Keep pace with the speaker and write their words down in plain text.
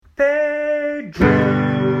Pedro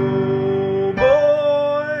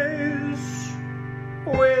Boys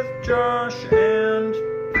with Josh and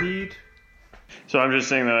Pete. So I'm just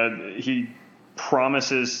saying that he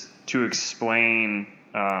promises to explain,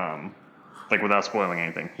 without spoiling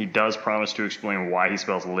anything. He does promise to explain why he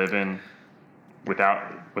spells livin'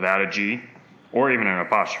 without a G, or even an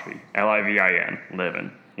apostrophe. Livin,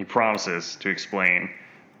 livin'. He promises to explain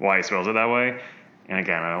why he spells it that way. And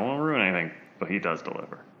again, I don't want to ruin anything, but he does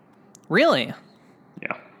deliver. Really?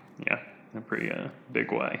 Yeah, in a pretty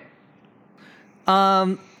big way.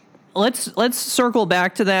 Let's circle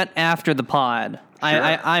back to that after the pod.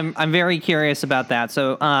 Sure. I'm very curious about that.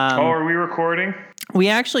 So, are we recording? We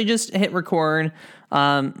actually just hit record.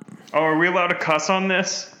 Are we allowed to cuss on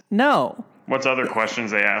this? No. What's other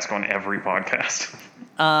questions they ask on every podcast?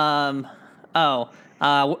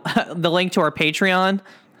 The link to our Patreon.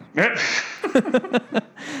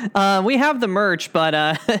 We have the merch,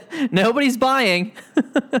 but nobody's buying.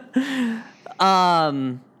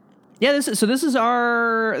 This is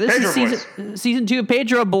season 2 of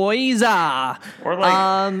Pedro Boys. I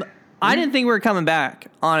didn't think we were coming back,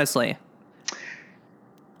 honestly.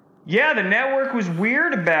 Yeah, the network was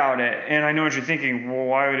weird about it, and I know what you're thinking. Well,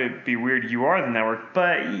 why would it be weird? You are the network,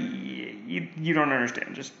 but you don't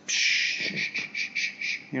understand. Just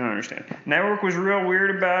shh. You don't understand. Network was real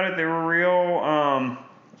weird about it. They were real.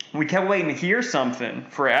 We kept waiting to hear something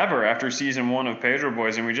forever after season 1 of Pedro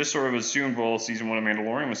Boys, and we just sort of assumed, well, season 1 of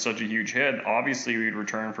Mandalorian was such a huge hit. Obviously, we'd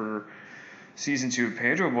return for season 2 of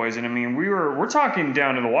Pedro Boys, and I mean, we're talking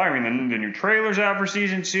down to the wire. I mean, the new trailer's out for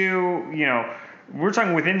season 2. You know, we're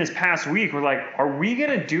talking within this past week. We're like, are we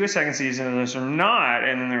gonna do a second season of this or not?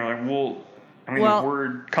 And then they're like, well, the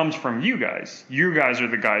word comes from you guys. You guys are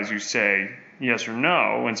the guys who say yes or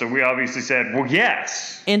no, and so we obviously said, well,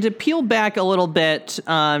 yes. And to peel back a little bit,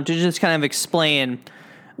 to just kind of explain,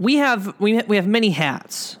 we have many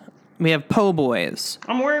hats. We have Po Boys.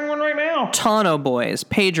 I'm wearing one right now. Tano Boys,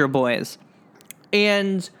 Pedro Boys,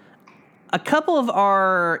 and a couple of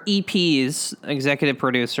our EPs, executive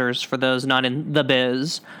producers, for those not in the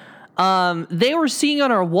biz, they were seeing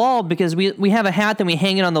on our wall because we have a hat that we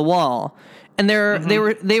hang it on the wall, and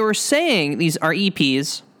they were saying, these are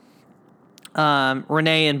EPs.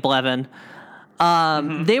 Renee and Blevin,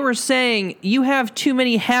 they were saying, you have too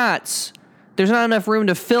many hats. There's not enough room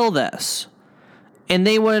to fill this. And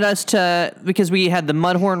they wanted us to, because we had the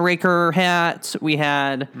Mudhorn Raker hat, we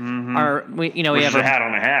had we have a hat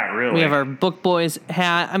on a hat, really. We have our Book Boys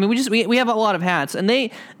hat. I mean, we have a lot of hats, and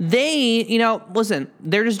they listen,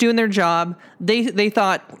 they're just doing their job. They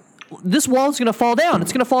thought, this wall is going to fall down.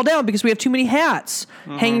 It's going to fall down because we have too many hats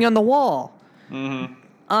hanging on the wall.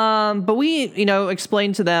 But we,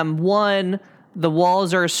 explained to them, 1, the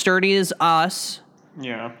walls are as sturdy as us.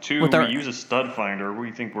 Yeah. 2, we use a stud finder.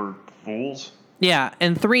 We think we're fools. Yeah.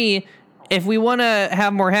 And 3, if we want to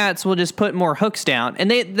have more hats, we'll just put more hooks down. And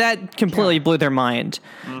that completely blew their mind.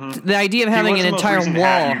 The idea of having an entire wall.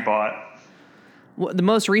 Hat you bought? The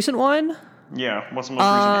most recent one? Yeah. What's the most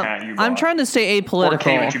recent hat you bought? I'm trying to stay apolitical. Or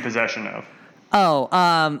came into possession of?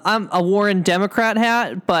 I'm a Warren Democrat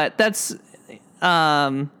hat, but that's...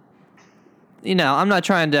 I'm not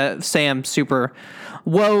trying to say I'm super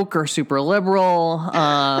woke or super liberal.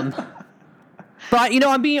 But,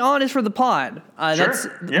 I'm being honest for the pod.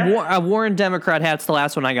 Sure. Warren Democrat hat's the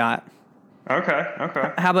last one I got. Okay.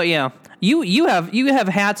 How about you? You have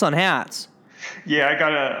hats on hats. Yeah, I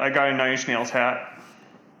got a Nine Inch Nails hat.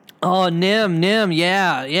 Oh, Nim,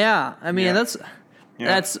 yeah. I mean, that's. They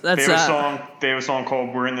have a song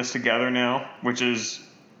called "We're in This Together Now," which is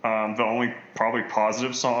the only probably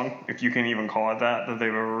positive song, if you can even call it that they've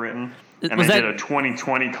ever written. And they did a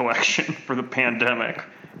 2020 collection for the pandemic,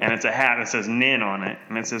 and it's a hat that says "NIN" on it,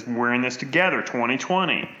 and it says "We're in This Together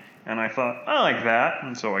 2020." And I thought, I like that,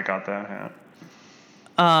 and so I got that hat.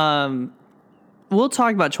 We'll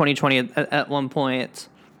talk about 2020 at one point.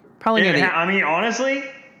 Probably. Honestly,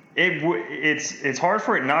 it's hard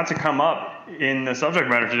for it not to come up in the subject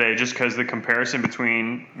matter today, just because the comparison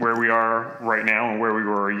between where we are right now and where we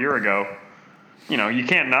were a year ago. You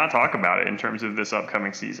can't not talk about it in terms of this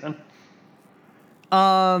upcoming season.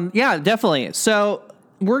 Yeah, definitely. So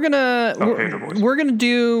we're gonna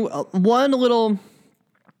do one little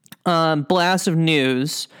blast of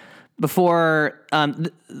news before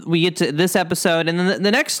we get to this episode, and then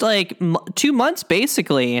the next 2 months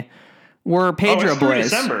basically were Pedro Boys.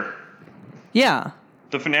 December. Yeah.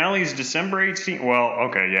 The finale is December 18th. Well,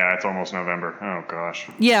 okay, yeah, it's almost November. Oh gosh.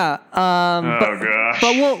 Yeah. Gosh.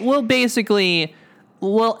 But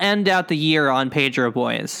we'll end out the year on Pedro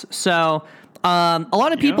Boys. So a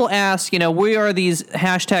lot of people ask, we are these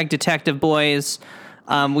hashtag detective boys.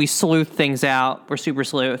 We sleuth things out. We're super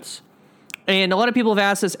sleuths. And a lot of people have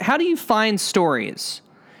asked us, how do you find stories?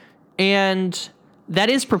 And that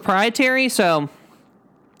is proprietary, so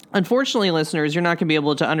unfortunately, listeners, you're not going to be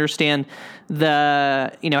able to understand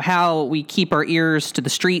how we keep our ears to the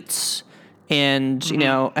streets and,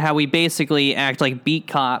 how we basically act like beat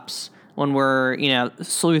cops when we're,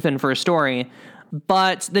 sleuthing for a story.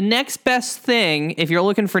 But the next best thing, if you're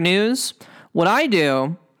looking for news, what I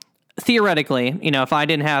do, theoretically, if I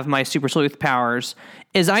didn't have my super sleuth powers,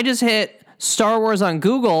 is I just hit Star Wars on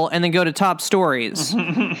Google and then go to top stories.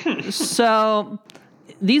 So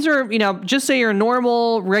these are, just say you're a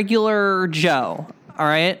normal, regular Joe, all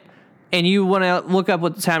right? And you want to look up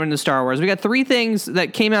what's happening to Star Wars. We got 3 things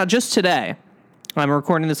that came out just today. I'm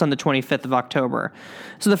recording this on the 25th of October.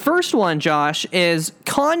 So the first one, Josh, is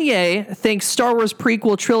Kanye thinks Star Wars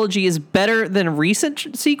prequel trilogy is better than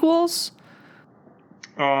recent sequels.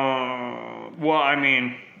 Well, I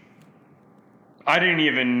mean, I didn't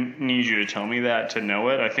even need you to tell me that to know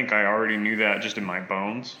it. I think I already knew that just in my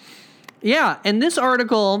bones. Yeah, and this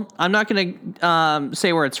article, I'm not going to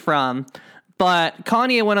say where it's from, but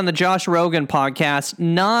Kanye went on the Josh Rogan podcast,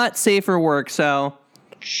 not safe for work, so...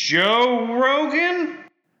 Joe Rogan?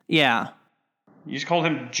 Yeah. You just called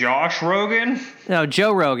him Josh Rogan? No,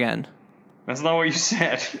 Joe Rogan. That's not what you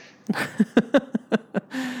said.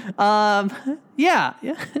 Yeah.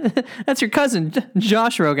 That's your cousin,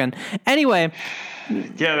 Josh Rogan. Anyway.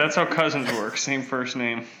 Yeah, that's how cousins work. Same first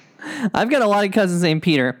name. I've got a lot of cousins named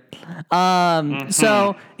Peter.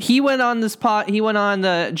 So he went on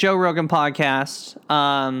the Joe Rogan podcast,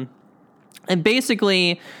 and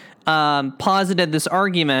basically, posited this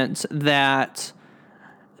argument that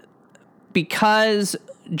because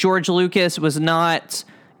George Lucas was not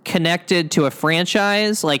connected to a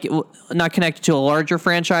franchise, like not connected to a larger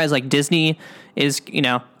franchise like Disney is,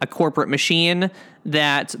 a corporate machine,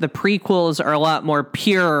 that the prequels are a lot more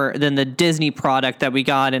pure than the Disney product that we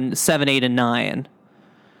got in 7, 8, and 9.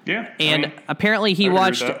 Yeah. And apparently he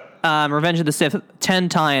watched Revenge of the Sith 10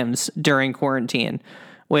 times during quarantine,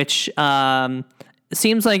 which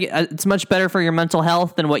seems like it's much better for your mental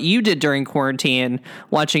health than what you did during quarantine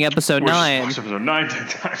watching episode 9. Watched episode 9 10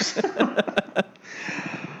 times.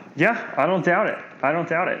 Yeah, I don't doubt it.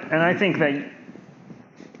 And I think that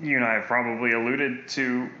you and I have probably alluded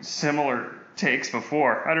to similar takes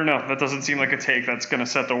before. I don't know. That doesn't seem like a take that's going to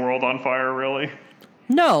set the world on fire, really.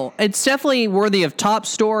 No, it's definitely worthy of top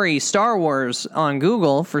story Star Wars on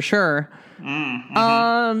Google for sure.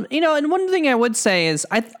 Mm-hmm. And one thing I would say is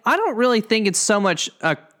I don't really think it's so much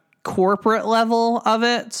a corporate level of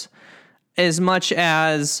it as much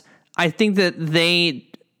as I think that they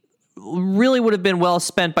really would have been well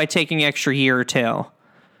spent by taking an extra year or two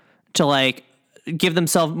to like give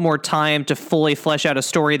themselves more time to fully flesh out a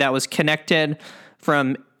story that was connected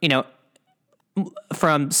from 7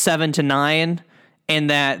 to 9, and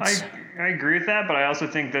that I agree with that, but I also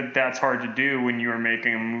think that that's hard to do when you are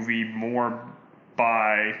making a movie more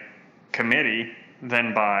by committee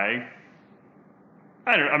than by,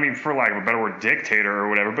 for lack of a better word, dictator or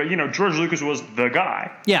whatever. But, George Lucas was the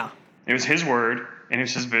guy. Yeah. It was his word, and it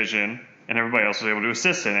was his vision, and everybody else was able to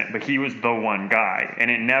assist in it, but he was the one guy.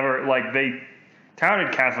 And it never, they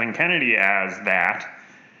touted Kathleen Kennedy as that,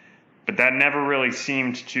 but that never really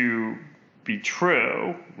seemed to be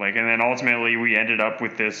true. And then ultimately we ended up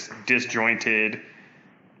with this disjointed,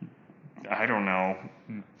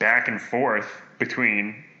 back and forth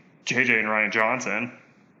between JJ and Rian Johnson,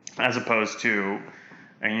 as opposed to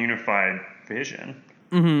a unified vision.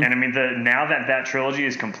 Mm-hmm. And now that trilogy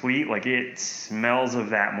is complete, it smells of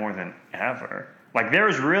that more than ever.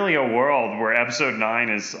 There's really a world where episode 9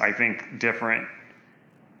 is, I think, different,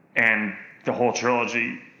 and the whole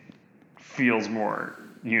trilogy feels more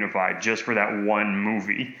unified just for that one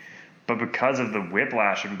movie. But because of the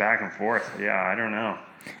whiplash and back and forth, yeah, I don't know.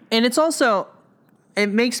 And it's also, it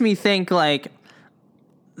makes me think the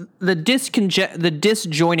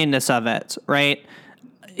disjointedness of it, right?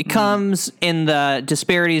 It comes in the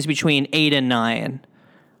disparities between 8 and 9.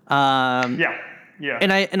 Yeah.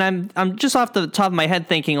 And I'm just off the top of my head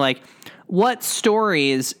thinking what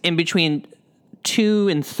stories in between 2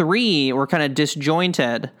 and 3 were kind of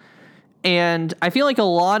disjointed. And I feel like a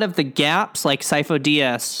lot of the gaps, like Sifo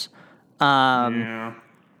Dyas,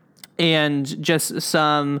 and just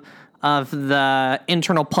some of the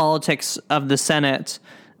internal politics of the Senate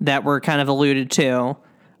that were kind of alluded to.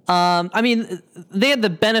 They had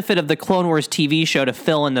the benefit of the Clone Wars TV show to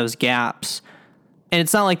fill in those gaps. And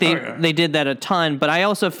it's not like they did that a ton, but I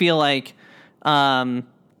also feel like I'm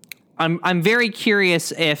very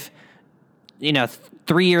curious if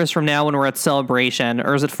 3 years from now when we're at Celebration,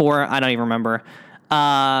 or is it 4? I don't even remember.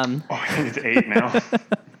 I think it's 8 now.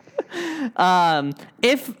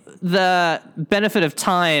 If the benefit of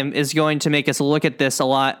time is going to make us look at this a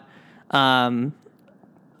lot, not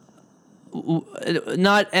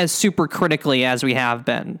as super critically as we have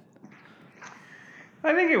been.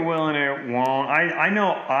 I think it will and it won't. I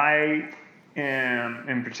know I am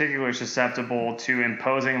in particular susceptible to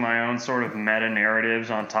imposing my own sort of meta narratives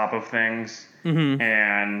on top of things,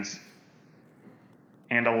 and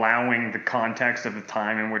allowing the context of the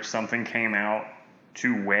time in which something came out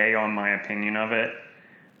to weigh on my opinion of it.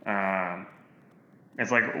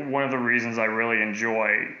 It's like one of the reasons I really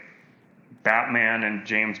enjoy Batman and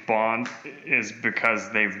James Bond is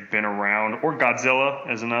because they've been around, or Godzilla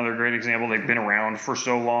is another great example. They've been around for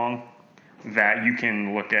so long that you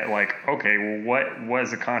can look at like, okay, well, what was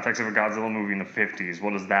the context of a Godzilla movie in the 50s?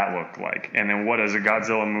 What does that look like? And then what does a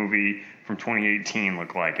Godzilla movie from 2018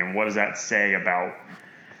 look like? And what does that say about,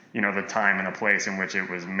 the time and the place in which it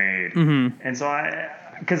was made? And so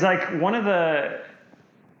because like one of the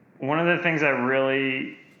things that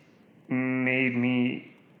really made me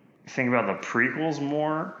think about the prequels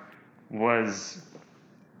more was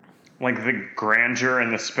like the grandeur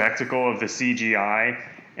and the spectacle of the CGI.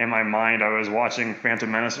 In my mind, I was watching Phantom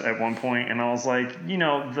Menace at one point, and I was like,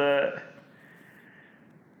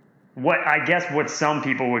 what some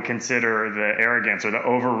people would consider the arrogance or the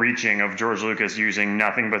overreaching of George Lucas using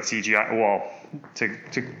nothing but CGI. Well, to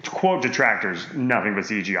quote detractors, nothing but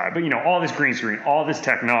CGI. But, all this green screen, all this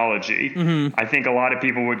technology, I think a lot of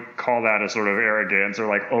people would call that a sort of arrogance or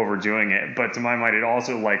like overdoing it. But to my mind, it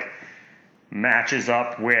also like matches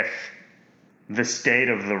up with the state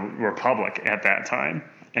of the Republic at that time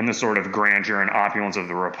and the sort of grandeur and opulence of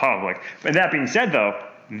the Republic. But that being said, though,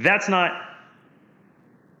 that's not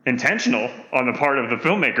intentional on the part of the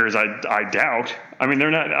filmmakers, I doubt. I mean,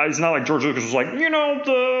 it's not like George Lucas was like,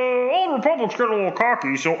 the old Republic's got a little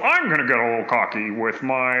cocky, so I'm going to get a little cocky with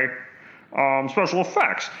my special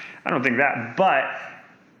effects. I don't think that. But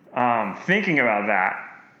thinking about that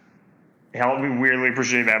helped me weirdly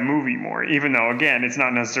appreciate that movie more, even though, again, it's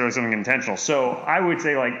not necessarily something intentional. So I would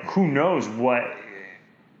say, like, who knows what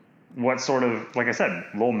sort of, like I said,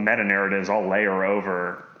 little meta-narratives I'll layer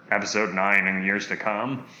over Episode 9 in years to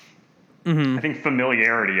come. I think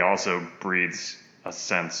familiarity also breeds a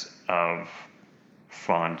sense of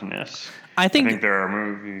fondness. I think there are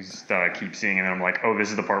movies that I keep seeing and then I'm like, oh, this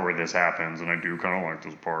is the part where this happens, and I do kind of like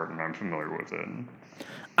this part, and I'm familiar with it.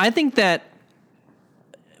 I think that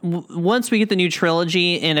once we get the new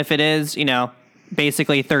trilogy, and if it is,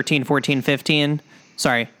 basically 13, 14, 15,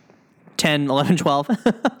 sorry, 10, 11, 12. The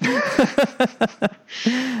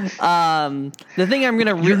thing I'm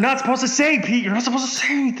going to... You're not supposed to say, Pete. You're not supposed to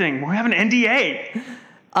say anything. We have an NDA.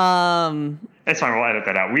 It's fine. We'll edit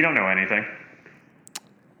that out. We don't know anything.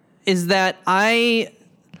 Is that I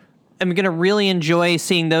am going to really enjoy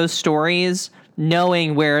seeing those stories,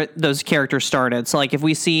 knowing where those characters started. So, like, if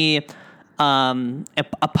we see a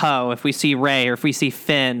Poe, if we see Rey, or if we see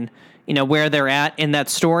Finn... where they're at in that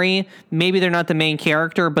story. Maybe they're not the main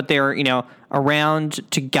character, but they're,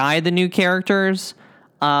 around to guide the new characters.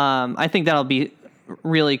 I think that'll be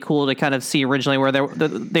really cool to kind of see originally where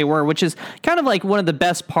they were, which is kind of like one of the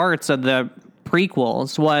best parts of the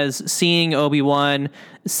prequels was seeing Obi-Wan,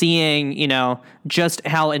 seeing, just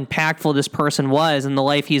how impactful this person was and the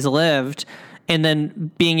life he's lived, and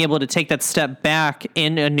then being able to take that step back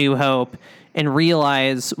in A New Hope and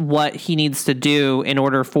realize what he needs to do in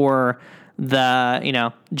order for the,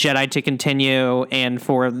 Jedi to continue and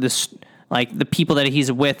for this, like, the people that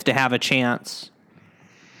he's with to have a chance.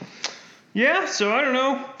 Yeah, so I don't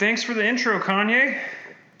know. Thanks for the intro, Kanye.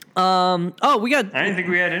 We got... I didn't think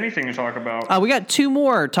we had anything to talk about. We got 2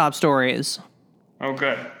 more top stories. Oh,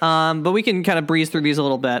 good. But we can kind of breeze through these a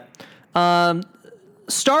little bit.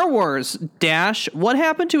 Star Wars Dash. What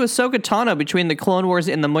happened to Ahsoka Tano between the Clone Wars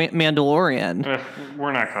and the Mandalorian?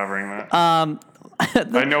 We're not covering that.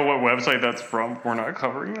 I know what website that's from. We're not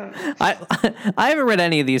covering that. I haven't read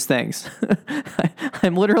any of these things.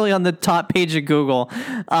 I'm literally on the top page of Google.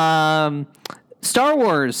 Star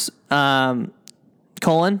Wars, Darth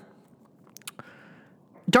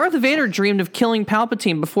Vader dreamed of killing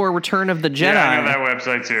Palpatine before Return of the Jedi. Yeah, I know that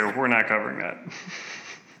website too. We're not covering that.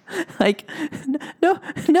 Like,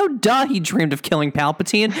 no, duh, he dreamed of killing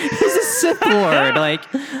Palpatine. He's a Sith Lord. Like,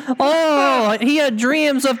 oh, he had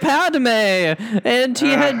dreams of Padme, and he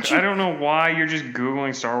had... I don't know why you're just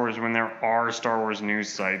Googling Star Wars when there are Star Wars news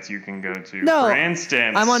sites you can go to. No, for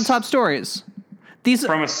instance... I'm on Top Stories.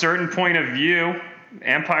 From a certain point of view,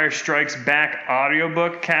 Empire Strikes Back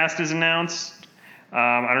audiobook cast is announced.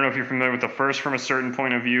 I don't know if you're familiar with the first From a Certain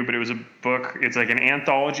Point of View, but it was a book. It's like an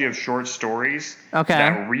anthology of short stories Okay.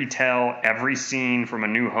 that retell every scene from A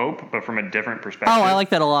New Hope, but from a different perspective. Oh, I like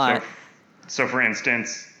that a lot. So for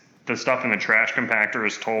instance, the stuff in the trash compactor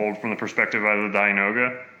is told from the perspective of the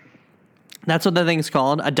Dianoga. That's what the thing's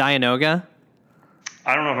called, a Dianoga.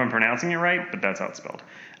 I don't know if I'm pronouncing it right, but that's how it's spelled.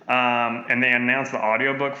 And they announced the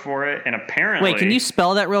audiobook for it, and apparently... Wait, can you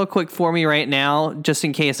spell that real quick for me right now, just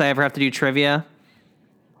in case I ever have to do trivia?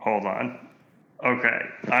 Hold on. Okay.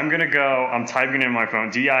 I'm typing it in my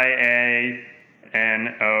phone. Dianoga.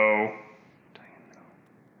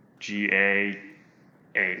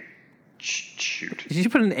 Shoot. Did you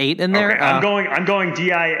put an 8 in there? Okay, I'm going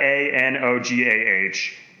Dianogah.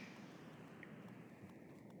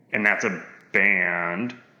 And that's a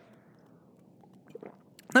band.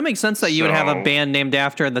 That makes sense that you would have a So- band named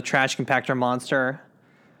after the Trash Compactor Monster.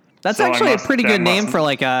 That's So actually a pretty that good name mustn't- for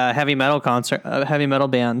like a heavy metal concert, a heavy metal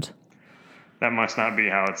band. That must not be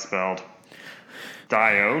how it's spelled.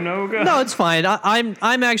 Dianoga? No, it's fine.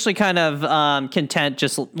 I'm actually kind of content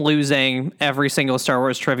just losing every single Star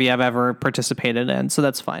Wars trivia I've ever participated in, so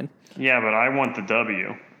that's fine. Yeah, but I want the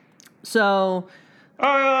W. So,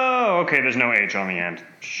 Oh, okay, there's no H on the end.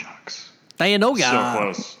 Shucks. Dianoga. So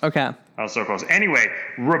close. Okay. I was so close. Anyway,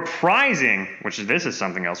 this is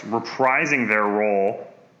something else, reprising their role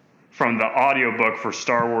from the audiobook for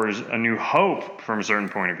Star Wars A New Hope from a certain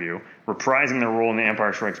point of view, reprising their role in the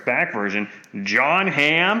Empire Strikes Back version, John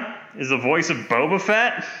Hamm is the voice of Boba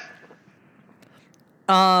Fett.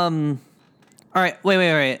 All right,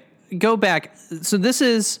 wait. Go back. So this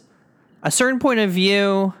is a certain point of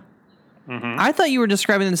view. Mm-hmm. I thought you were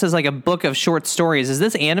describing this as like a book of short stories. Is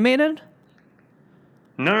this animated?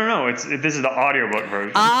 No. This is the audiobook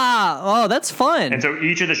version. Oh, that's fun. And so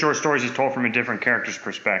each of the short stories is told from a different character's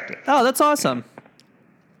perspective. Oh, that's awesome.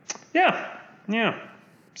 Yeah.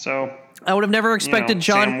 So I would have never expected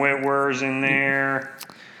John. Sam Witwer's in there.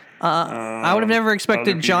 I would have never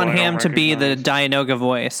expected other John people I don't Hamm to be the recognize. Dianoga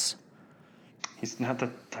voice. He's not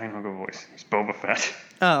the Dianoga voice. He's Boba Fett.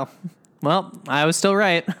 Oh, well, I was still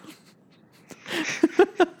right.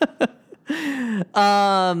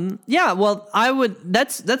 Yeah, well, I would.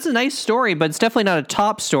 That's a nice story, but it's definitely not a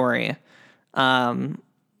top story.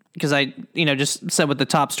 Because I, just said what the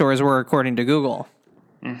top stories were according to Google.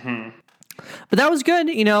 Mm-hmm. But that was good.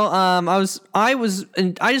 I just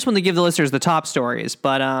wanted to give the listeners the top stories,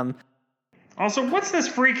 but Also, what's this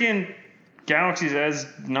freaking Galaxy's Edge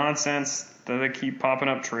nonsense that they keep popping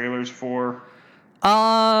up trailers for?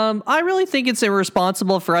 I really think it's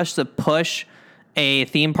irresponsible for us to push a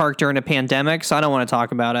theme park during a pandemic, so I don't want to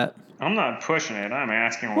talk about it. I'm not pushing it. I'm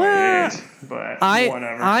asking what Well, it is. But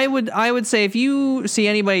whatever. I would say if you see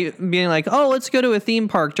anybody being like, "Oh, let's go to a theme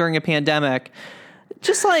park during a pandemic,"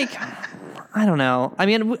 just like, I don't know. I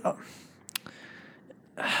mean,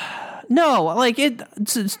 no, like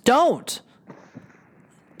just don't.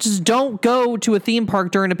 Just don't go to a theme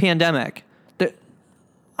park during a pandemic.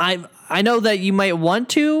 I know that you might want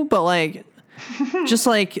to, but like, just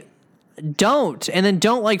like, don't, and then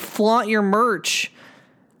don't like flaunt your merch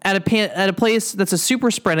at a place that's a super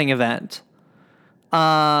spreading event.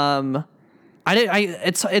 It's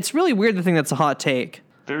really weird to think that's a hot take.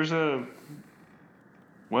 There's a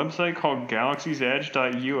website called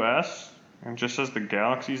Galaxy'sEdge.us, and it just says the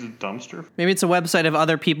galaxy's a dumpster. Maybe it's a website of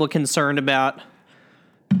other people concerned about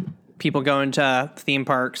people going to theme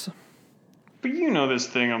parks. But you know this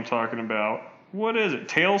thing I'm talking about. What is it?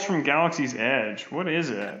 Tales from Galaxy's Edge. What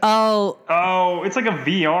is it? Oh, It's like a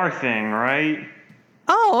VR thing, right?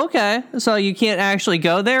 oh, okay. So you can't actually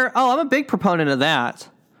go there? Oh, I'm a big proponent of that.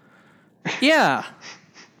 Yeah.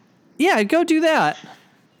 Yeah, go do that.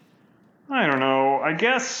 I don't know. I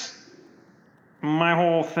guess my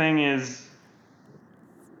whole thing is,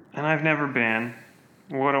 and I've never been,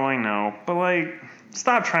 what do I know? But, like,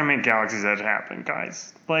 stop trying to make Galaxy's Edge happen,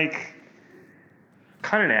 guys. Like,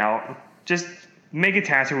 cut it out. Just make it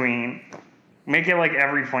Tatooine. Make it like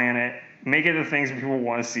every planet. Make it the things that people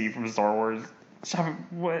want to see from Star Wars. Stop.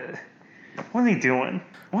 What are they doing?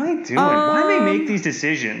 Why are they make these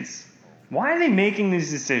decisions? Why are they making these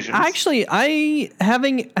decisions? Actually,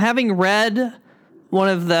 having read one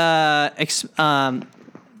of the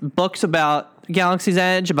books about Galaxy's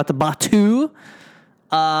Edge, about the Batu,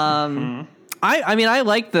 I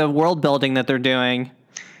like the world building that they're doing.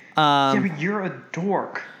 Yeah, but you're a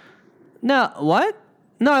dork. No, what?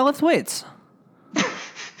 No, I lift weights.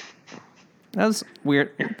 That was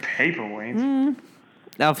weird. You're paperweights.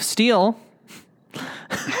 Of steel.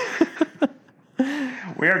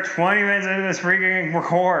 We are 20 minutes into this freaking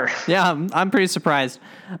record. Yeah, I'm pretty surprised.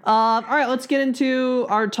 All right, let's get into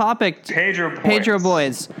our topic. Pedro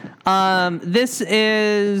Boys. This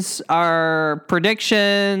is our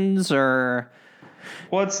predictions or...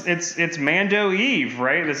 Well, it's Mando Eve,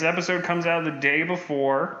 right? This episode comes out the day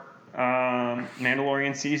before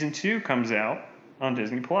Mandalorian Season 2 comes out on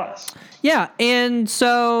Disney+. Yeah, and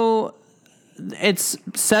so it's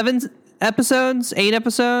 8 episodes?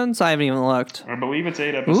 I haven't even looked. I believe it's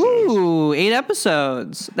 8 episodes. Ooh, 8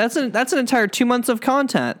 episodes. That's an entire 2 months of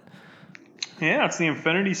content. Yeah, it's the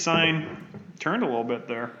infinity sign turned a little bit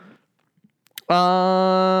there.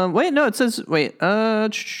 Wait, no, it says, let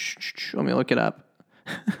me look it up.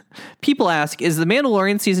 People ask, is The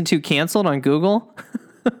Mandalorian Season 2 canceled on Google?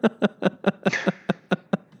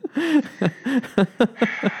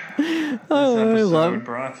 I love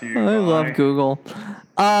Google.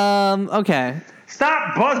 Okay.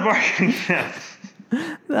 Stop buzzbarking them.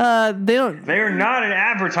 They don't. They are not an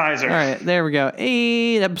advertiser. All right, there we go.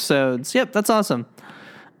 8 episodes. Yep, that's awesome.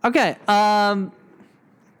 Okay.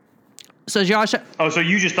 So Josh. Oh, so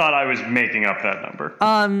you just thought I was making up that number?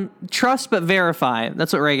 Trust but verify.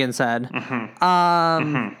 That's what Reagan said.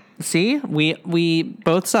 Mm-hmm. See, we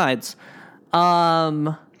both sides.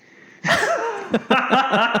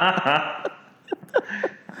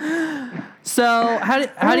 So how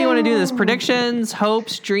do you want to do this? Predictions,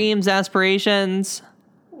 hopes, dreams, aspirations?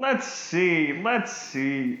 Let's see.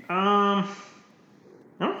 I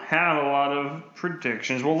don't have a lot of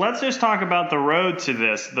predictions. Well, let's just talk about the road to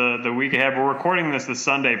this the week ahead. We're recording this the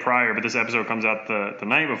Sunday prior, but this episode comes out the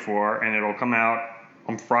night before, and it'll come out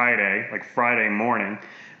on Friday, like Friday morning.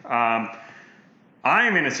 I'm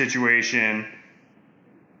in a situation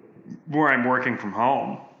where I'm working from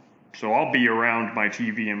home, so I'll be around my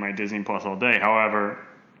TV and my Disney Plus all day. However,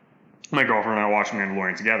 my girlfriend and I watch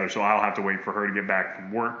Mandalorian together, so I'll have to wait for her to get back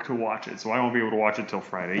from work to watch it. So I won't be able to watch it till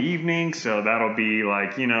Friday evening, so that'll be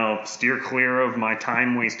like, steer clear of my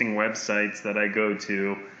time-wasting websites that I go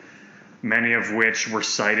to, many of which were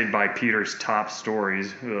cited by Peter's top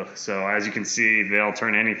stories. Ugh. So as you can see, they'll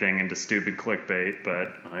turn anything into stupid clickbait,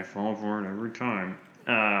 but I fall for it every time.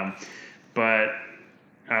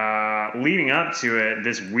 Leading up to it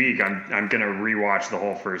this week, I'm going to rewatch the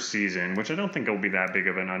whole first season, which I don't think will be that big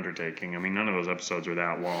of an undertaking. I mean, none of those episodes are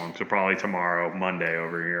that long, so probably tomorrow, Monday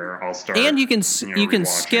over here, I'll start. And you can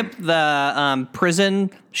skip the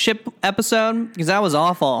prison ship episode because that was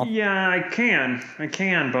awful. Yeah, I can,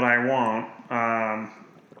 but I won't. My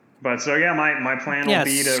plan will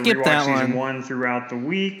be to rewatch season 1 throughout the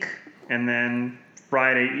week, and then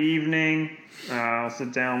Friday evening, I'll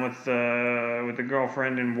sit down with the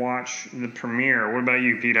girlfriend and watch the premiere. What about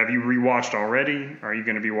you, Pete? Have you rewatched already? Are you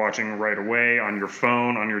going to be watching right away on your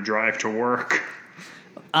phone on your drive to work?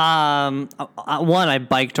 One, I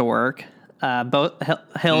bike to work. Both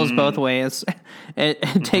hills both ways. It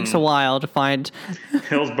takes a while to find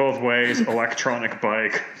hills both ways. Electronic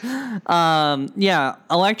bike.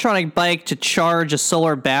 Electronic bike to charge a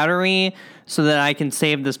solar battery so that I can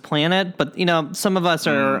save this planet. But some of us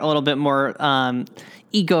are a little bit more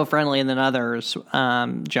eco-friendly than others,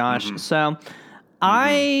 Josh. So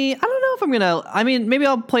I don't know if I'm gonna. I mean, maybe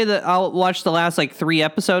I'll watch the last 3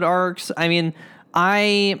 episode arcs. I mean,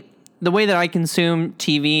 the way that I consume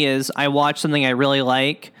TV is I watch something I really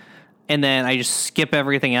like, and then I just skip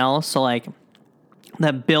everything else. So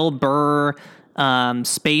that Bill Burr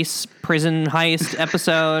space prison heist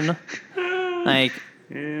episode,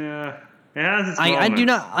 yeah. It has its I do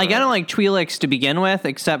not I don't like Twi'leks to begin with,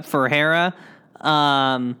 except for Hera,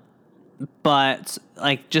 but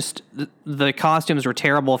just the costumes were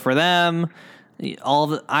terrible for them.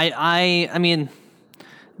 I mean,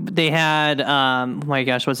 they had oh my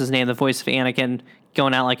gosh, what's his name? The voice of Anakin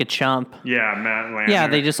going out like a chump. Yeah, Matt Lanter. Yeah,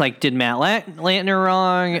 they just did Matt Lanter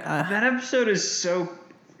wrong. That episode is so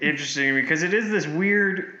interesting because it is this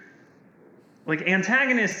weird,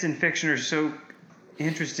 antagonists in fiction are so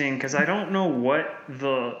interesting because I don't know what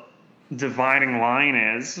the dividing line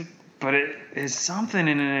is, but it is something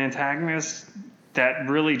in an antagonist that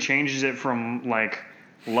really changes it from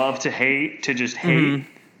love to hate to just hate.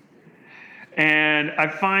 And I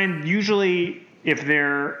find usually if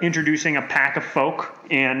they're introducing a pack of folk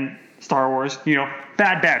in Star Wars,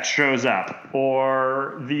 Bad Batch shows up,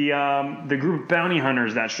 or the group of bounty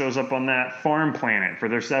hunters that shows up on that farm planet for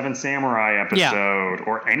their Seven Samurai episode,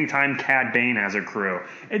 or anytime Cad Bane has a crew.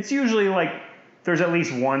 It's usually there's at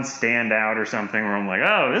least one standout or something where I'm like,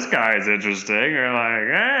 oh, this guy is interesting. Or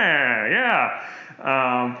yeah.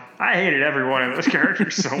 I hated every one of those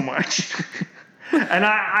characters so much. And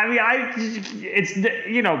it's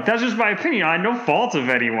that's just my opinion. I no fault of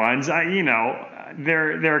anyone's.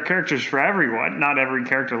 there are characters for everyone. Not every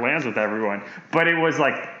character lands with everyone, but it was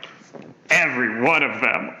like every one of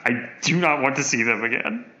them. I do not want to see them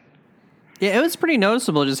again. Yeah, it was pretty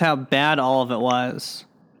noticeable just how bad all of it was.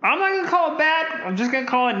 I'm not gonna call it bad. I'm just gonna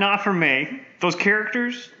call it not for me. Those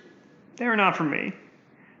characters, they were not for me.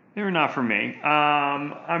 They were not for me.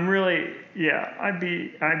 I'm really, yeah. I'd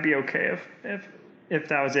be okay if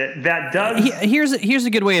that was it. That does. Here's a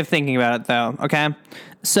good way of thinking about it, though. Okay,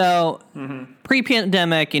 so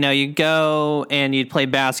pre-pandemic, you go and you'd play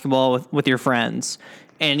basketball with your friends,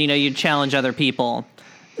 and you'd challenge other people.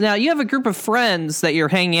 Now you have a group of friends that you're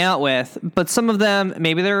hanging out with, but some of them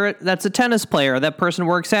maybe that's a tennis player. That person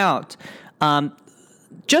works out.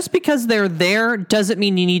 Just because they're there doesn't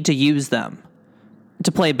mean you need to use them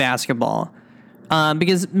to play basketball,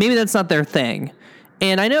 because maybe that's not their thing.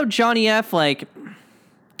 And I know Johnny F.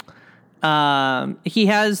 He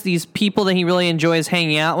has these people that he really enjoys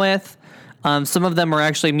hanging out with. Some of them are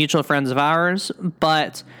actually mutual friends of ours,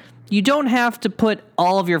 but you don't have to put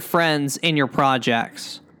all of your friends in your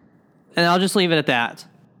projects. And I'll just leave it at that.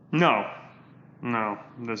 No,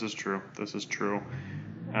 this is true.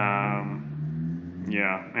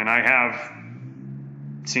 Yeah, and I have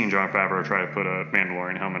seen Jon Favreau try to put a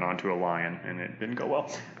Mandalorian helmet onto a lion, and it didn't go well.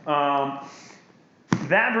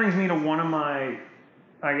 That brings me to one of my,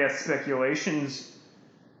 I guess, speculations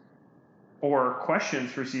or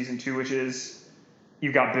questions for season 2, which is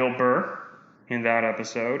you've got Bill Burr in that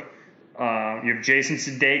episode. You have Jason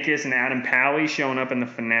Sudeikis and Adam Pally showing up in the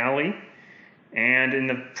finale. And in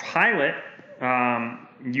the pilot,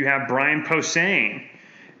 you have Brian Posehn.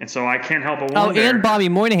 And so I can't help but wonder. Oh, and Bobby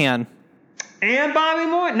Moynihan. And Bobby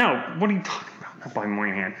Moynihan. No, what are you talking about? Not Bobby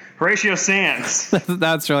Moynihan. Horatio Sands.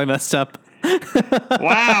 That's really messed up.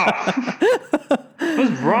 Wow.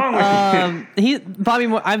 What's wrong with you?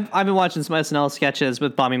 I've been watching some SNL sketches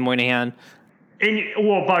with Bobby Moynihan.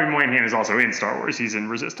 Well, Bobby Moynihan is also in Star Wars. He's in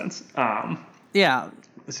Resistance. Yeah.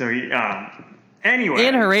 So he, anyway.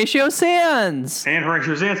 And Horatio Sands.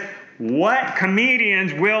 What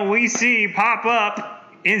comedians will we see pop up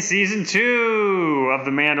in season 2 of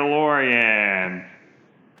The Mandalorian?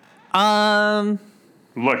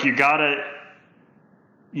 Look,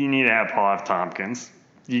 you need to have Paul F. Tompkins.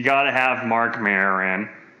 You gotta have Mark Maron.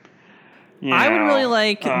 I would really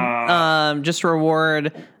like just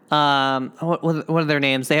reward. What are their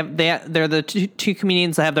names? They're the two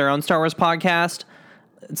comedians that have their own Star Wars podcast.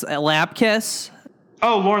 It's Lapkus.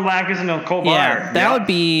 Oh, Lauren Lapkus and Nicole Byer. Yeah, that would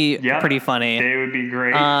be pretty funny. They would be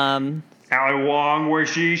great. Ali Wong, where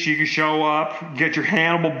she could show up, get your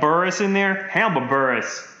Hannibal Buress in there. Hannibal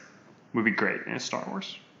Buress would be great in Star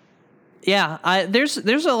Wars. Yeah, there's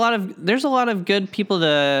a lot of good people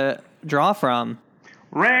to draw from.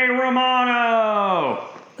 Ray Romano.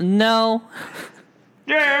 No.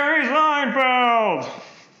 Jerry Seinfeld.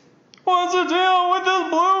 What's the deal with this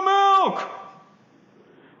blue milk?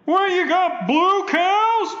 What, you got blue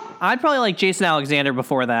cows? I'd probably like Jason Alexander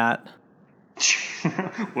before that.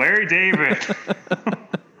 Larry David.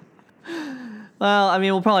 Well, I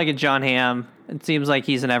mean, we'll probably get John Hamm. It seems like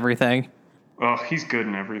he's in everything. Oh, he's good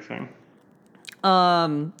in everything.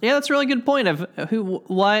 Yeah, that's a really good point of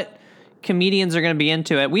what comedians are going to be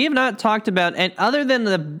into it. We have not talked about, and other than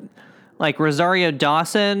the Rosario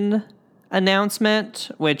Dawson announcement,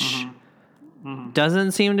 which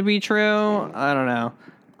doesn't seem to be true. I don't know.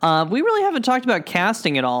 We really haven't talked about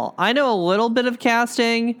casting at all. I know a little bit of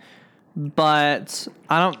casting, but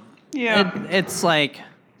I don't. Yeah, it's like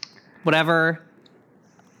whatever.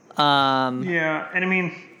 Yeah, and I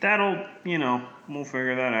mean that'll we'll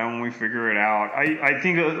figure that out when we figure it out. I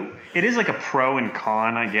think it is like a pro and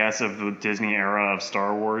con, I guess, of the Disney era of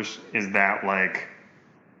Star Wars. Is that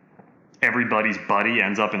everybody's buddy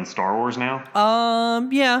ends up in Star Wars now?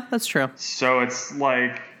 Yeah, that's true. So it's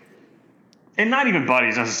and not even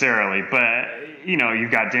buddies necessarily, but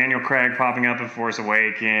you've got Daniel Craig popping up in Force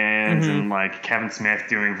Awakens, and Kevin Smith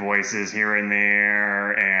doing voices here and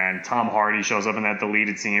there, and Tom Hardy shows up in that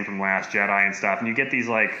deleted scene from Last Jedi and stuff, and you get these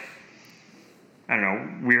I don't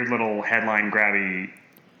know, weird little headline grabby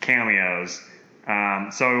cameos.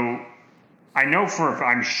 So I know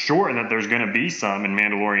I'm sure that there's going to be some in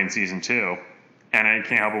Mandalorian season 2, and I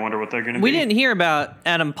can't help but wonder what they're going to be. We didn't hear about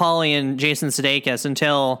Adam Pally and Jason Sudeikis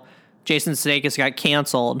until Jason Sudeikis got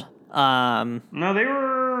canceled. No, they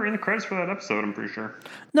were in the credits for that episode, I'm pretty sure.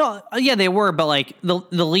 No, yeah, they were, but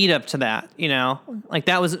the lead up to that,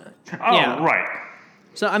 that was. Oh, right.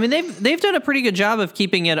 So I mean, they've done a pretty good job of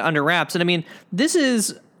keeping it under wraps, and I mean, this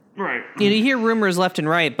is right. You hear rumors left and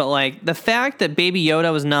right, but the fact that Baby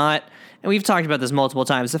Yoda was not, and we've talked about this multiple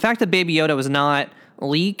times, the fact that Baby Yoda was not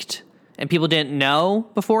leaked and people didn't know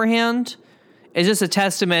beforehand is just a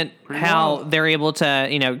testament how well. they're able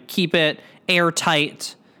to, keep it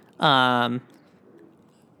airtight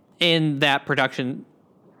in that production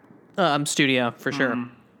studio for sure.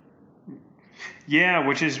 Yeah,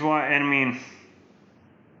 which is why, and I mean,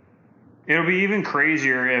 it'll be even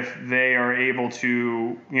crazier if they are able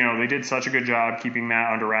to, they did such a good job keeping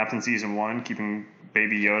that under wraps in season 1, keeping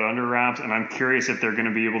Baby Yoda under wraps, and I'm curious if they're going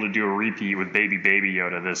to be able to do a repeat with Baby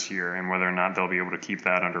Yoda this year, and whether or not they'll be able to keep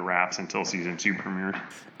that under wraps until season 2 premieres.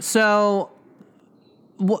 So,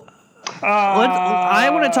 I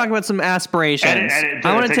want to talk about some aspirations.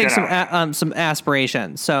 I want to take some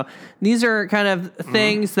aspirations. So these are kind of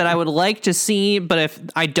things that I would like to see, but if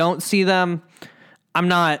I don't see them, I'm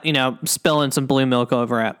not, spilling some blue milk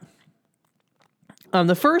over it.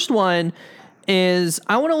 The first one is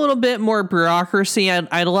I want a little bit more bureaucracy.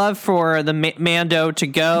 I'd love for the Mando to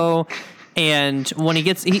go, and when he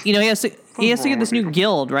gets, he has to get this new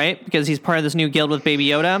guild, right? Because he's part of this new guild with Baby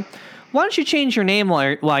Yoda. Why don't you change your name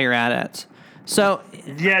while you're at it? So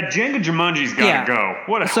yeah, Jenga Jumanji's got to go.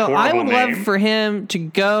 What a horrible I would name. love for him to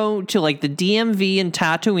go to like the DMV in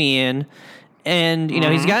Tatooine, and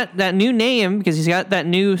he's got that new name because he's got that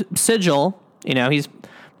new sigil. He's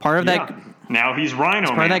part of that. Now he's Rhino.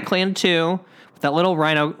 He's part of that clan too, with that little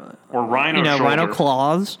rhino or rhino, rhino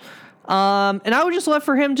claws. And I would just love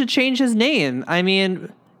for him to change his name. I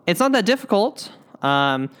mean, it's not that difficult.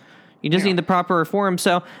 You just need the proper reform.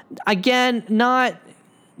 So, again, not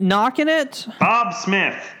knocking it. Bob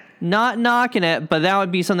Smith. Not knocking it, but that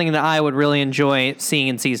would be something that I would really enjoy seeing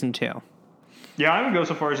in season 2. Yeah, I would go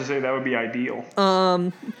so far as to say that would be ideal.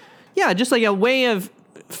 Yeah, just like a way of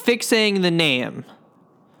fixing the name.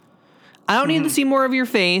 I don't need to see more of your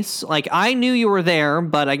face. Like, I knew you were there,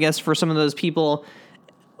 but I guess for some of those people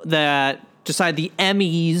that decide the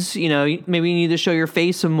Emmys, maybe you need to show your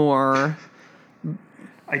face some more.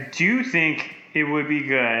 I do think it would be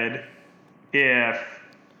good if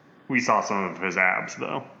we saw some of his abs,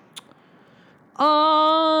 though.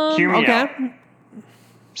 Hear me out.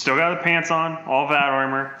 Still got the pants on, all that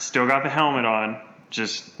armor. Still got the helmet on.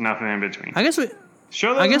 Just nothing in between. I guess we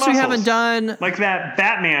muscles. haven't done like that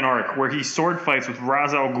Batman arc where he sword fights with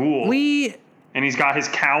Ra's al Ghul. And he's got his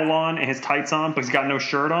cowl on and his tights on, but he's got no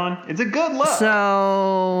shirt on. It's a good look.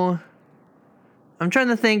 So I'm trying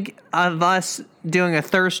to think of us doing a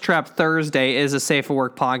Thirst Trap Thursday is a Safe for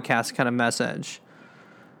Work podcast kind of message.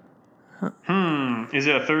 Is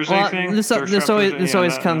it a Thursday thing? This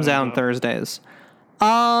always comes out on Thursdays.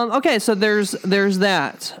 Okay, so there's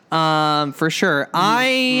that for sure.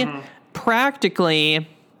 Practically,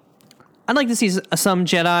 I'd like to see some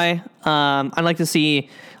Jedi. I'd like to see,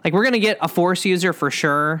 like, we're gonna get a Force user for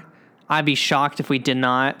sure. I'd be shocked if we did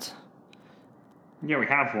not. Yeah, we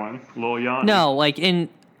have one, Lil Yon. No, like in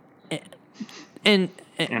an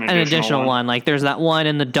additional one. Like there's that one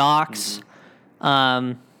in the docks.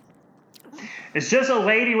 It's just a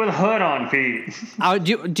lady with a hood on, Pete.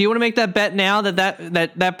 Do you want to make that bet now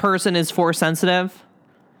that person is Force sensitive?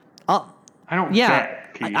 I don't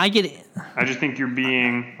bet, Pete. I get it. I just think you're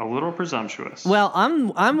being a little presumptuous. Well,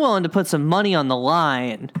 I'm willing to put some money on the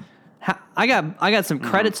line. I got some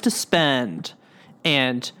credits to spend,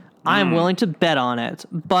 and I'm willing to bet on it.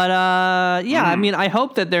 But I mean, I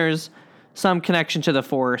hope that there's some connection to the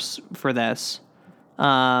Force for this.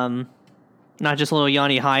 Not just little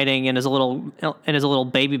Yanni hiding in his little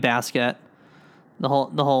baby basket. The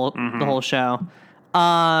whole show.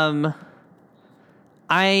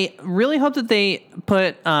 I really hope that they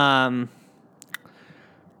put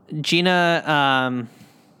Gina's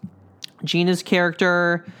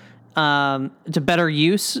character to better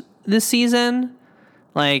use this season.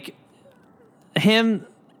 Like him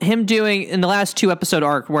doing in the last 2 episode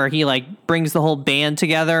arc where he like brings the whole band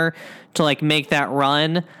together to like make that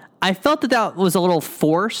run. I felt that was a little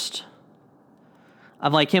forced.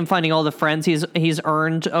 Of like him finding all the friends he's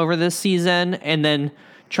earned over this season and then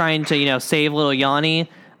trying to save little Yanni.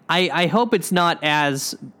 I hope it's not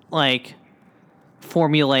as like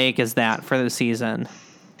formulaic as that for the season.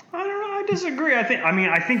 I don't know. I disagree. I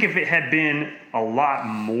think if it had been a lot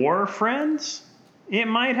more friends, it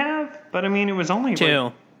might have. But I mean, it was only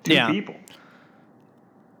 2 people.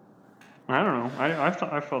 I don't know.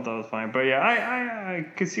 I felt that was fine, but yeah, I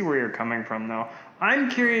could see where you're coming from though. I'm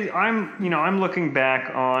curious. I'm looking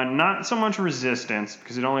back on not so much Resistance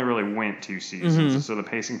because it only really went 2 seasons, so the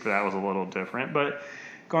pacing for that was a little different. But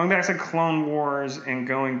going back to Clone Wars and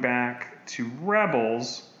going back to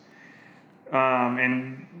Rebels,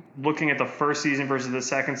 and looking at the first season versus the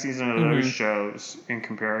second season of those shows in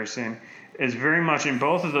comparison, is very much in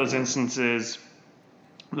both of those instances.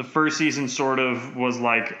 The first season sort of was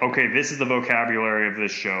like, okay, this is the vocabulary of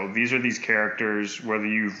this show. These are these characters, whether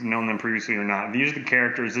you've known them previously or not. These are the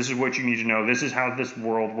characters. This is what you need to know. This is how this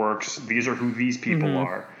world works. These are who these people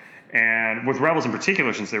are. And with Rebels in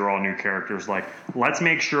particular, since they were all new characters, like, let's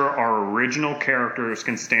make sure our original characters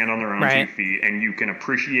can stand on their own Right. 2 feet and you can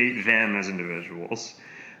appreciate them as individuals.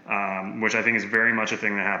 Which I think is very much a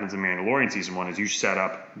thing that happens in Mandalorian Season 1, is you set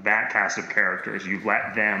up that cast of characters. You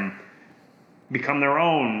let them become their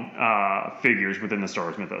own figures within the Star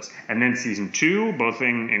Wars mythos. And then Season 2, both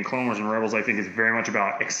in Clone Wars and Rebels, I think is very much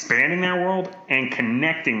about expanding that world and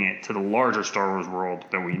connecting it to the larger Star Wars world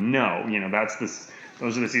that we know. You know,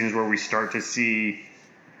 those are the seasons where we start to see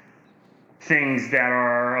things that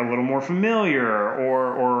are a little more familiar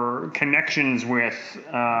or connections with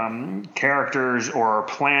characters or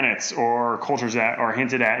planets or cultures that are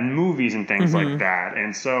hinted at in movies and things like that.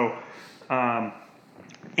 And so,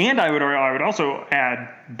 and I would also add,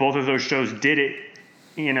 both of those shows did it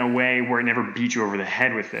in a way where it never beat you over the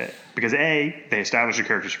head with it. Because A, they established the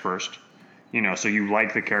characters first. You know, so you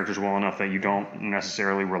like the characters well enough that you don't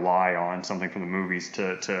necessarily rely on something from the movies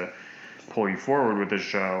to pull you forward with this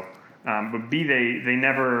show. But B, they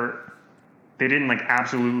didn't like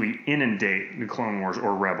absolutely inundate the Clone Wars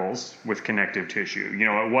or Rebels with connective tissue. You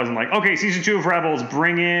know, it wasn't like, okay, season 2 of Rebels,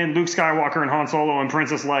 bring in Luke Skywalker and Han Solo and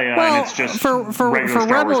Princess Leia, Well, and it's just for regular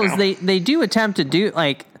Star Wars Rebels, now. they do attempt to do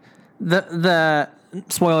like the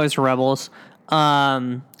spoilers for Rebels.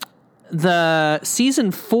 The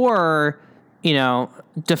season 4, you know,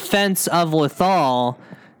 defense of Lothal,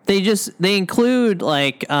 they include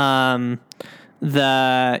like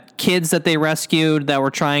the kids that they rescued that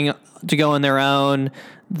were trying to go on their own,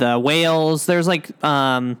 the whales. There's like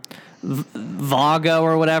Vago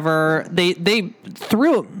or whatever. They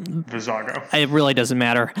threw Vizago. it really doesn't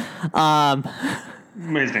matter.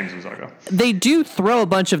 His name's Vizago. They do throw a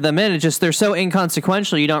bunch of them in. It's just they're so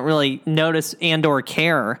inconsequential you don't really notice and or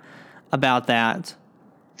care about that.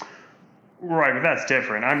 Right, but that's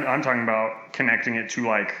different. I'm talking about connecting it to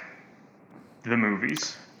like the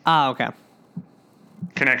movies. Okay.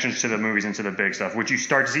 Connections to the movies and to the big stuff, which you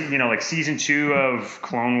start to see, you know, like season 2 of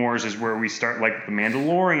Clone Wars is where we start, like the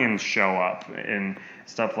Mandalorians show up and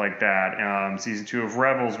stuff like that. Season 2 of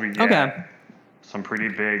Rebels, we get some pretty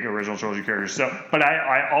big original trilogy characters. So, but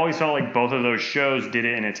I always felt like both of those shows did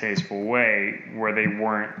it in a tasteful way, where they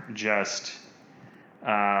weren't just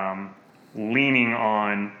leaning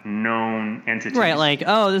on known entities. Right, like,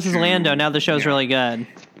 oh, this is Lando. Now the show's really good.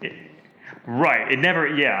 Right.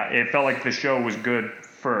 It felt like the show was good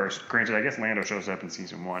first. Granted, I guess Lando shows up in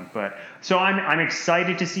season 1. But so I'm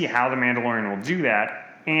excited to see how The Mandalorian will do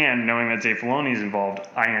that. And knowing that Dave Filoni is involved,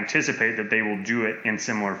 I anticipate that they will do it in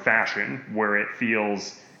similar fashion, where it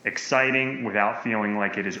feels exciting without feeling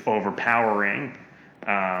like it is overpowering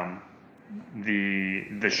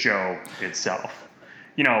the show itself.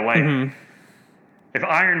 You know, like if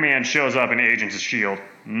Iron Man shows up in Agents of S.H.I.E.L.D.,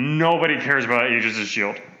 nobody cares about Agents of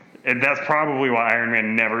S.H.I.E.L.D. And that's probably why Iron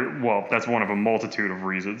Man that's one of a multitude of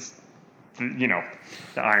reasons. You know,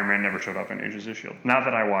 the Iron Man never showed up in Agents of S.H.I.E.L.D. Not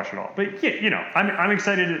that I watch it all. But, yeah, you know, I'm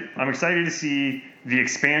excited to see the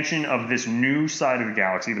expansion of this new side of the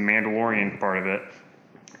galaxy, the Mandalorian part of it.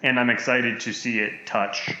 And I'm excited to see it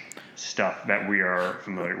touch stuff that we are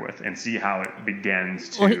familiar with and see how it begins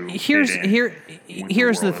to here's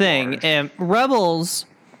the thing. Rebels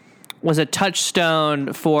was a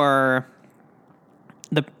touchstone for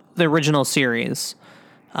the original series.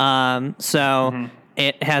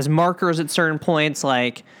 It has markers at certain points,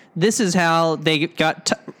 like this is how they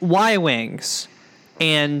got Y-Wings.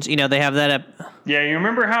 And, you know, they have that up. Yeah,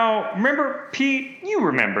 remember, Pete, you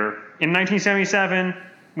remember in 1977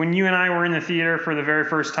 when you and I were in the theater for the very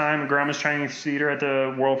first time, Grandma's Chinese Theater at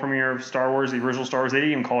the world premiere of Star Wars, the original Star Wars. They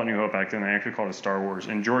didn't even call it New Hope back then. They actually called it Star Wars.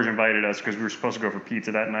 And George invited us because we were supposed to go for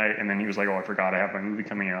pizza that night. And then he was like, oh, I forgot I have my movie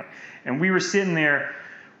coming out. And we were sitting there,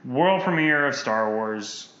 world premiere of Star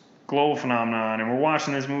Wars, global phenomenon. And we're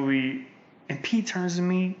watching this movie. And Pete turns to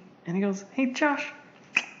me and he goes, hey, Josh,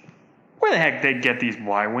 where the heck did they get these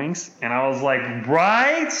Y-Wings? And I was like,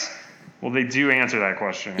 right? Well, they do answer that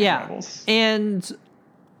question in Rebels. And,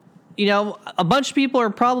 you know, a bunch of people are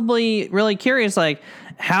probably really curious, like,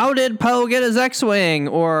 how did Poe get his X-Wing?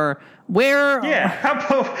 Or where... Yeah,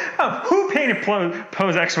 who painted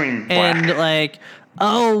Poe's X-Wing black? And, like,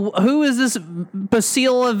 oh, who is this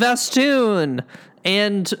Basila Vestoon?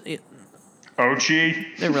 And...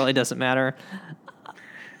 Ochi. It really doesn't matter.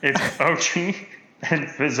 It's Ochi and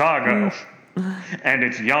Vizago. And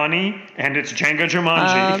it's Yanni and it's Jenga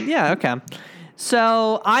Jumanji. Yeah, okay.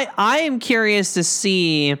 So I am curious to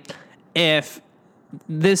see if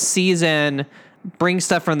this season brings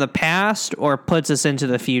stuff from the past or puts us into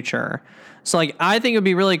the future. So like I think it would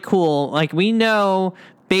be really cool. Like we know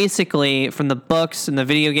basically from the books and the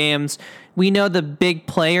video games, we know the big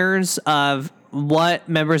players of what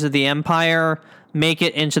members of the Empire make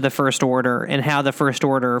it into the First Order and how the First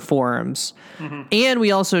Order forms. Mm-hmm. And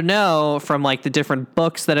we also know from like the different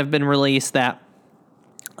books that have been released that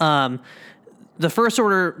the First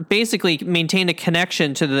Order basically maintained a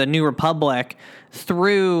connection to the New Republic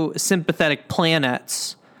through sympathetic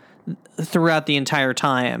planets throughout the entire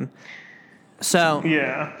time. So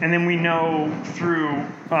yeah, and then we know through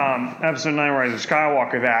Episode 9, Rise of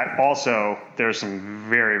Skywalker, that also there's some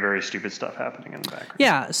very, very stupid stuff happening in the background.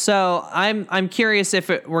 Yeah, so I'm curious if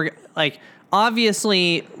we're like,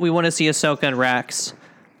 obviously we want to see Ahsoka and Rex,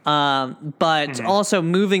 but also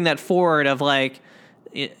moving that forward of like,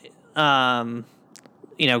 Gus's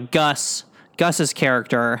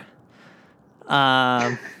character.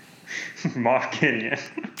 Moff Gideon.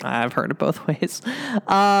 I've heard it both ways.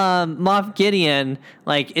 Moff Gideon,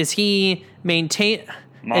 like, is he maintaining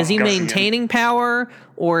power,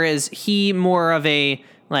 or is he more of a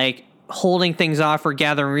like holding things off or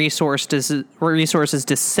gathering resources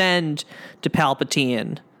to send to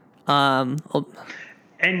Palpatine?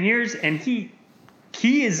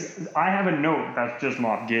 He is. I have a note that's just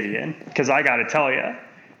Moff Gideon, because I got to tell you,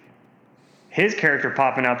 his character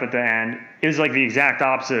popping up at the end is like the exact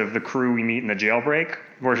opposite of the crew we meet in the Jailbreak,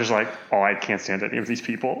 where it's just like, oh, I can't stand any of these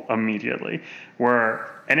people immediately.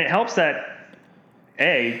 And it helps that,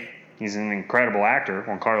 A, he's an incredible actor,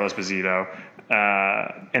 Juan Carlos Esposito,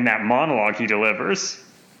 and that monologue he delivers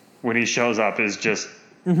when he shows up is just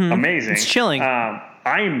amazing. It's chilling.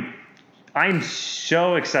 I'm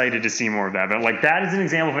so excited to see more of that. But like, that is an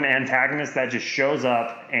example of an antagonist that just shows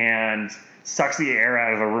up and sucks the air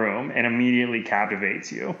out of the room and immediately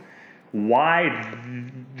captivates you. Why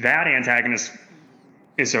that antagonist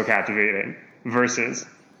is so captivating versus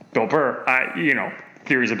Bill Burr,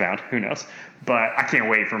 theories abound. Who knows? But I can't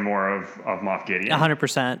wait for more of Moff Gideon.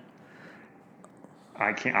 100%.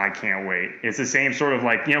 I can't wait. It's the same sort of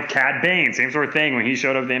like, Cad Bane, same sort of thing. When he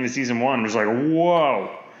showed up at the end of season 1, it was like,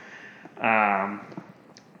 whoa.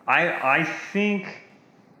 I think.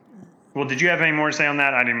 Well, did you have any more to say on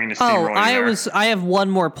that? I didn't mean to steamroll you there. I have one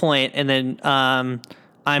more point, and then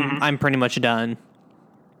I'm pretty much done.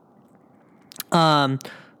 Yeah,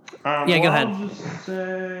 go ahead. I'll just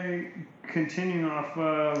say, continuing off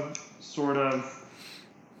of sort of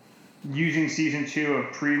using season 2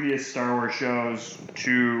 of previous Star Wars shows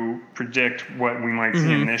to predict what we might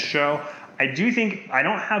see in this show. I do think I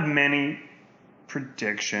don't have many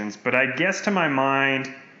predictions, but I guess to my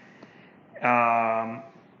mind,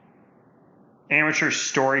 amateur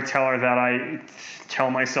storyteller that I tell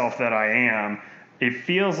myself that I am, it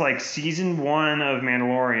feels like season 1 of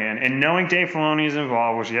Mandalorian, and knowing Dave Filoni is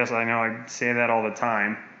involved, which yes, I know I say that all the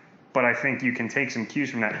time, but I think you can take some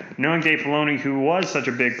cues from that. Knowing Dave Filoni, who was such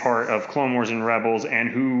a big part of Clone Wars and Rebels, and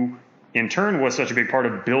who in turn was such a big part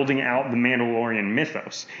of building out the Mandalorian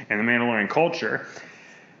mythos and the Mandalorian culture,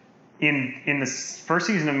 in the first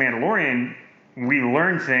season of Mandalorian, we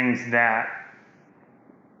learned things that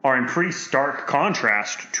are in pretty stark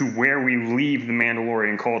contrast to where we leave the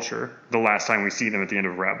Mandalorian culture the last time we see them at the end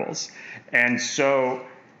of Rebels. And so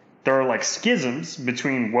there are like schisms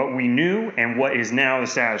between what we knew and what is now the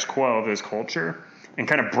status quo of this culture, and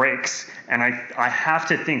kind of breaks. And I have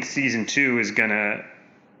to think season 2 is going to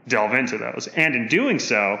delve into those. And in doing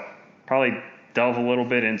so, probably delve a little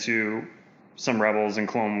bit into some Rebels and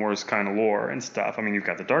Clone Wars kind of lore and stuff. I mean, you've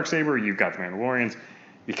got the Darksaber, you've got the Mandalorians.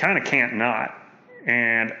 You kind of can't not.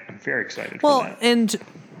 And I'm very excited for that. And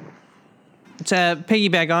to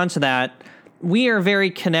piggyback onto that, we are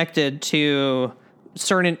very connected to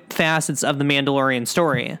certain facets of the Mandalorian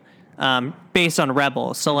story based on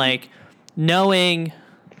Rebels. So, like, knowing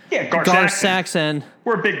Garth Saxon.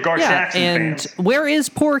 We're big Garth Saxon fans. And where is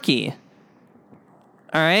Porky?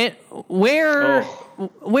 All right? Where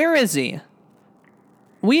is he?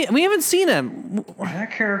 We haven't seen him.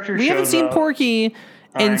 That character We haven't seen Porky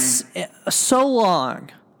in so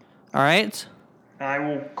long. All right? I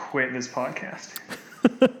will quit this podcast.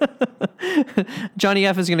 Johnny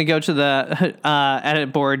F is going to go to the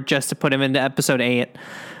edit board just to put him into episode 8.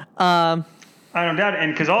 I don't doubt it.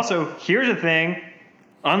 And because also, here's the thing.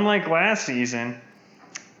 Unlike last season,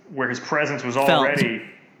 where his presence was already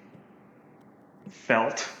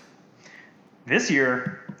felt, this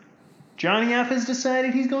year, Johnny F has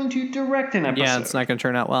decided he's going to direct an episode. Yeah, it's not going to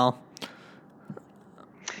turn out well.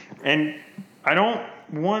 And I don't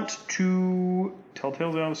want to tell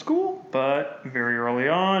tales out of school, but very early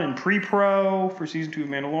on in pre-pro for season 2 of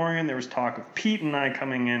Mandalorian, there was talk of Pete and I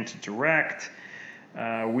coming in to direct.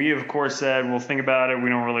 We, of course, said, we'll think about it. We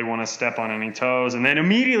don't really want to step on any toes. And then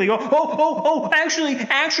immediately go,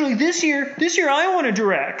 actually, this year I want to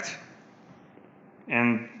direct.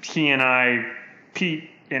 And Pete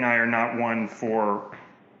and I are not one for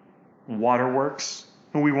waterworks.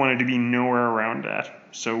 We wanted to be nowhere around that.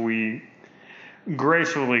 So we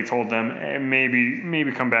gracefully told them,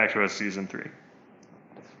 maybe come back to us season 3.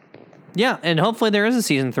 Yeah, and hopefully there is a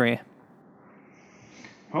season 3.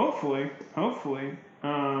 Hopefully.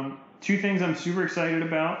 2 things I'm super excited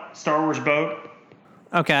about. Star Wars boat.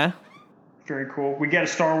 Okay. Very cool. We get a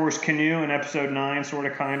Star Wars canoe in episode 9, sort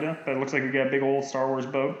of, kind of. But it looks like we got a big old Star Wars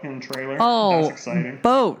boat in the trailer. Oh, that's exciting.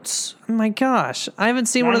 Boats. Oh my gosh. I haven't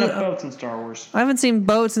seen Not one of enough the boats in Star Wars. I haven't seen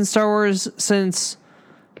boats in Star Wars since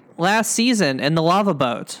last season and the lava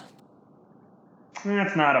boat.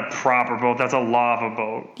 That's not a proper boat. That's a lava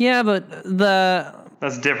boat. Yeah, but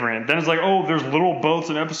That's different. Then it's like, oh, there's little boats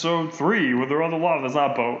in episode 3 where they're on the lava. That's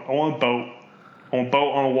not a boat. I want a boat. I want a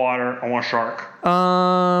boat on the water. I want a shark.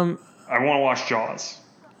 I want to watch Jaws.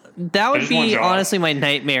 That would be honestly my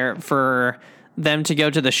nightmare, for them to go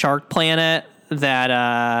to the shark planet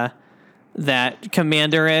that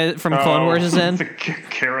Commander is from Clone Wars is in. The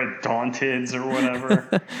Caradontids or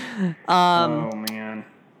whatever. Oh man.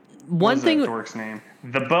 One thing. That dork's name?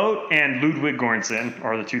 The boat and Ludwig Göransson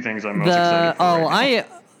are the 2 things I'm most excited for.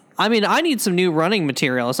 I mean, I need some new running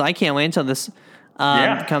materials. I can't wait until this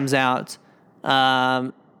comes out.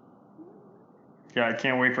 Yeah, I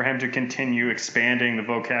can't wait for him to continue expanding the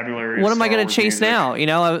vocabulary. What am I going to chase now? You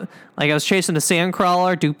know, I was chasing the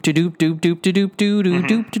Sandcrawler. Doop to doop doop doop to doop doo doo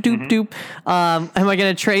doop to doop doop. Am I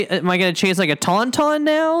going to chase like a tauntaun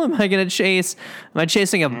now? Am I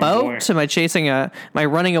chasing a boat? Boy. Am I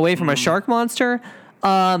running away from a shark monster?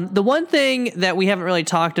 The one thing that we haven't really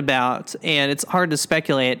talked about, and it's hard to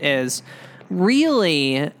speculate, is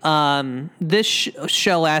really this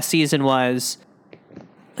show last season was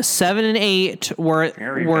 7 and 8 were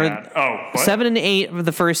bad. Oh, what? 7 and 8 of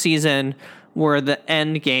the first season were the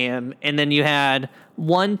end game, and then you had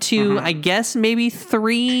 1, 2, I guess maybe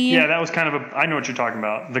 3. Yeah, that was kind of I know what you're talking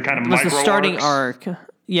about. The kind of was micro the starting arcs. arc.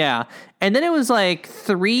 Yeah, and then it was like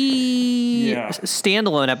 3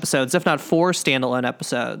 standalone episodes, if not 4 standalone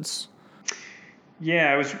episodes.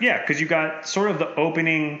 Yeah, it was because you got sort of the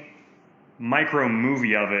opening micro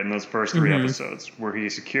movie of it in those first 3 episodes, where he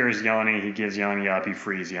secures Yanni, he gives Yanni up, he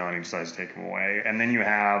frees Yanni, decides to take him away, and then you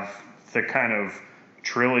have the kind of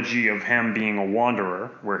trilogy of him being a wanderer,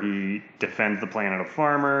 where he defends the planet of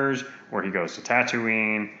farmers, where he goes to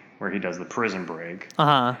Tatooine, where he does the prison break,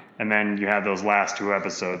 and then you have those last 2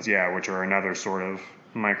 episodes, which are another sort of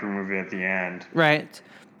micro movie at the end, right?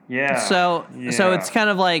 Yeah. So it's kind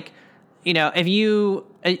of like, you know, if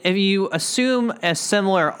you assume a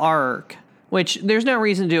similar arc, which there's no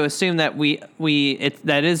reason to assume that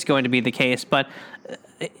that is going to be the case, but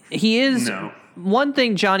he is. No. One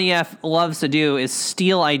thing Johnny F loves to do is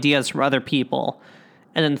steal ideas from other people,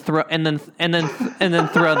 and then throw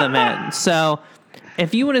them in. So,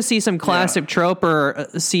 if you want to see some classic trope or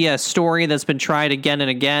see a story that's been tried again and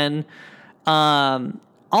again,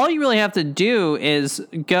 all you really have to do is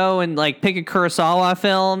go and like pick a Kurosawa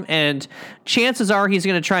film, and chances are he's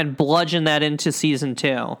going to try and bludgeon that into season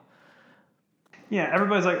 2. Yeah,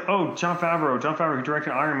 everybody's like, oh, Jon Favreau who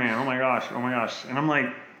directed Iron Man. Oh my gosh. And I'm like,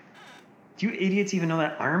 do you idiots even know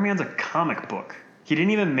that Iron Man's a comic book? He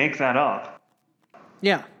didn't even make that up.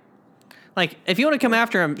 Yeah. Like, if you want to come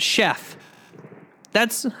after him, Chef.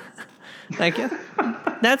 That's like,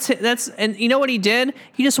 that's, and you know what he did?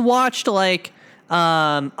 He just watched like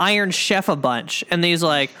Iron Chef a bunch, and he's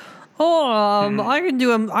like, I can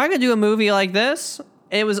do a movie like this.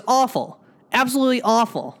 It was awful. Absolutely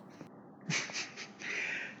awful.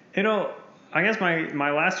 You know, I guess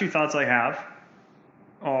my last 2 thoughts I have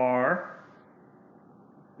are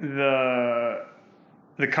the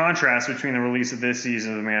contrast between the release of this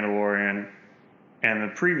season of The Mandalorian and the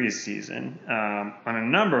previous season on a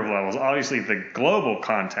number of levels. Obviously, the global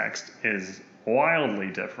context is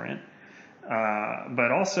wildly different,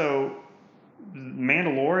 but also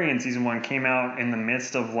Mandalorian season 1 came out in the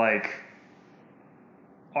midst of like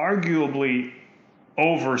arguably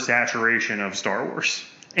oversaturation of Star Wars.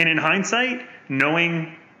 And in hindsight,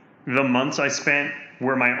 knowing the months I spent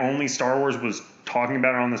where my only Star Wars was talking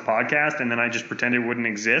about it on this podcast, and then I just pretended it wouldn't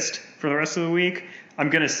exist for the rest of the week, I'm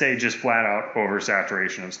going to say just flat out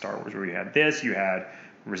oversaturation of Star Wars, where you had this, you had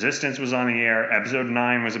Resistance was on the air, Episode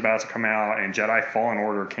 9 was about to come out, and Jedi Fallen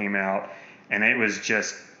Order came out, and it was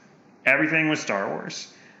just, everything was Star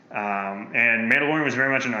Wars. And Mandalorian was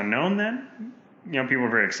very much an unknown then. You know, people were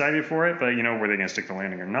very excited for it, but, you know, were they going to stick the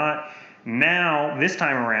landing or not? Now, this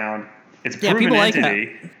time around, It's a Yeah, proven people like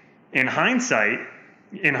entity. In hindsight,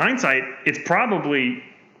 it's probably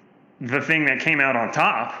the thing that came out on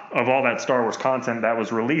top of all that Star Wars content that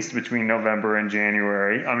was released between November and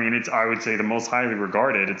January. I mean, it's, I would say, the most highly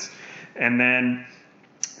regarded. And then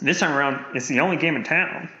this time around, it's the only game in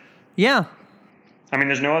town. Yeah. I mean,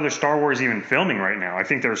 there's no other Star Wars even filming right now. I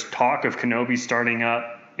think there's talk of Kenobi starting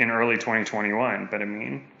up in early 2021. But I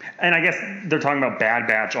mean, and I guess they're talking about Bad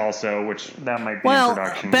Batch also, which that might be in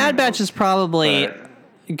production. Bad Batch is probably But-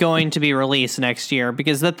 going to be released next year,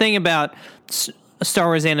 because the thing about Star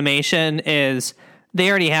Wars animation is they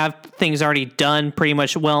already have things already done pretty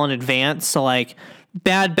much well in advance. So like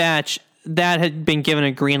Bad Batch, that had been given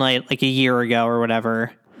a green light like a year ago or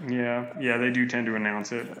whatever. Yeah, they do tend to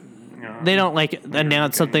announce it. They don't like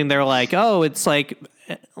announce something. They're like, oh, it's like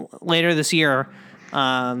later this year.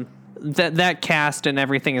 That cast and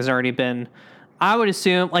everything has already been. I would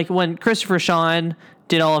assume, like when Christopher Sean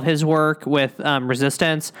did all of his work with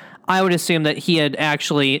Resistance, I would assume that he had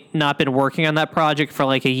actually not been working on that project for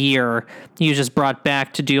like a year. He was just brought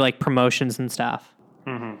back to do like promotions and stuff.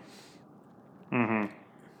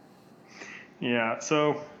 Yeah,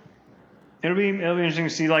 so it'll be interesting to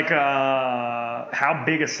see like how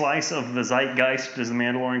big a slice of the zeitgeist does the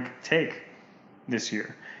Mandalorian take this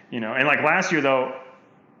year. And like last year though,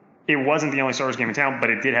 it wasn't the only Star Wars game in town,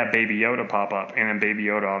 but it did have Baby Yoda pop up, and then Baby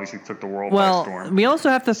Yoda obviously took the world by storm. We also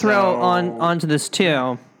have to throw onto this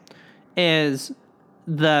too, is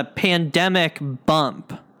the pandemic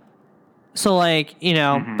bump. So like,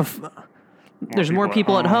 there's more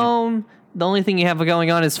people at home. The only thing you have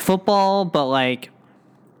going on is football, but like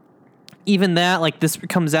even that, like this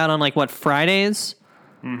comes out on like what, Fridays?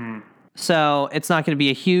 So it's not going to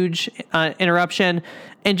be a huge interruption.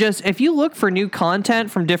 And just if you look for new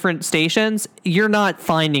content from different stations, you're not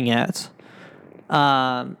finding it.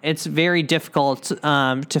 It's very difficult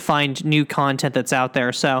to find new content that's out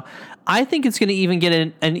there. So I think it's going to even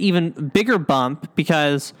get an even bigger bump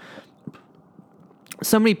because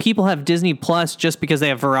so many people have Disney Plus just because they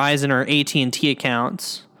have Verizon or AT&T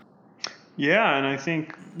accounts. Yeah, and I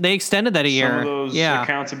think they extended that a year. Some of those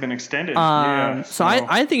accounts have been extended. So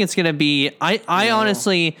I think it's going to be, I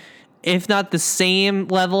honestly, if not the same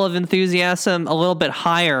level of enthusiasm, a little bit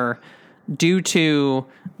higher due to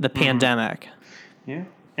the pandemic. Yeah.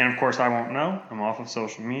 And of course I won't know. I'm off of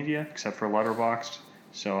social media except for Letterboxd.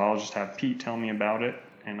 So I'll just have Pete tell me about it,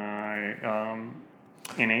 and I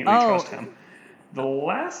innately trust him. The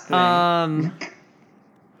last thing...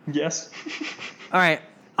 yes? All right.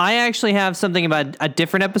 I actually have something about a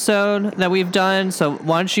different episode that we've done, so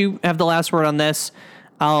why don't you have the last word on this?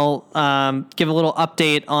 I'll give a little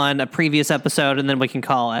update on a previous episode, and then we can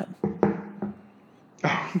call it.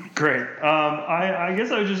 Oh, great. I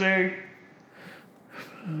guess I would just say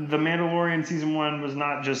The Mandalorian Season 1 was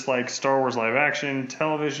not just like Star Wars live action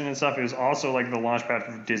television and stuff. It was also like the launchpad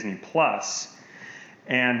for Disney Plus.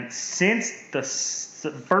 And since the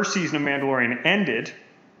first season of Mandalorian ended,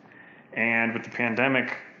 and with the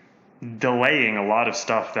pandemic delaying a lot of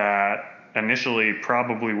stuff that initially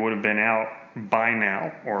probably would have been out by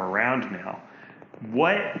now or around now,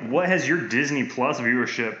 what has your Disney Plus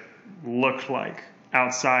viewership looked like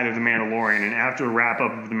outside of The Mandalorian? And after the wrap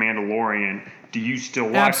up of The Mandalorian, do you still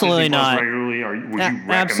watch Absolutely Disney Plus not. regularly, or would you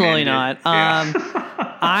recommend Absolutely it? not. Yeah.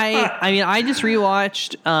 I mean, I just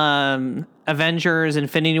rewatched Avengers,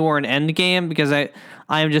 Infinity War, and Endgame because I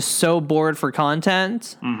am just so bored for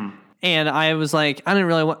content. And I was like, I didn't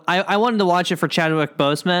really want... I wanted to watch it for Chadwick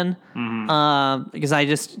Boseman because I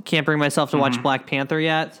just can't bring myself to watch Black Panther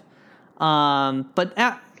yet. But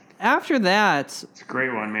after that... It's a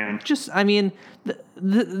great one, man. Just, I mean,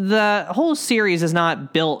 the whole series is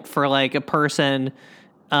not built for like a person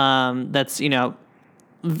that's,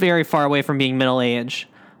 very far away from being middle-aged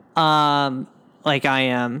like I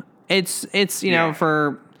am. It's know,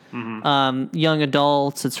 for... young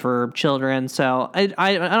adults, it's for children, so I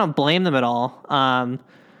don't blame them at all.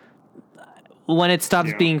 When it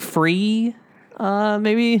stops being free,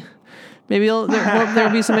 maybe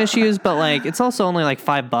there'll be some issues, but like it's also only like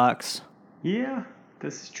 $5. Yeah,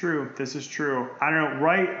 this is true. I don't know,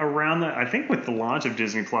 right around I think with the launch of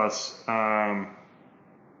Disney Plus,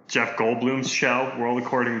 Jeff Goldblum's show, World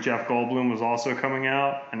According to Jeff Goldblum, was also coming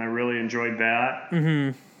out, and I really enjoyed that.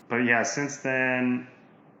 But yeah, since then,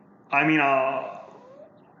 I mean, I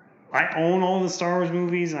own all the Star Wars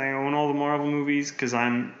movies. I own all the Marvel movies because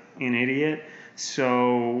I'm an idiot.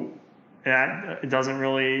 So that doesn't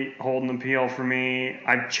really hold an appeal for me.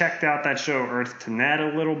 I've checked out that show Earth to Net a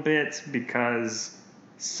little bit because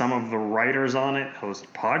some of the writers on it host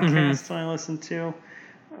podcasts I listen to.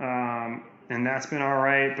 And that's been all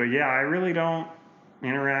right. But yeah, I really don't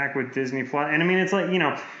interact with Disney Plus. And I mean, it's like,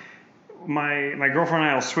 my girlfriend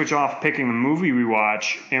and I will switch off picking the movie we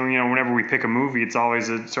watch. And, whenever we pick a movie, it's always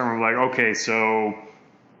a sort of like, okay, so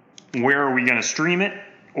where are we going to stream it?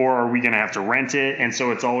 Or are we going to have to rent it? And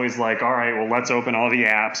so it's always like, all right, well, let's open all the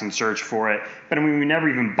apps and search for it. But I mean, we never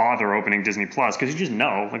even bother opening Disney Plus because you just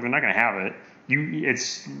know, like, they're not going to have it. They're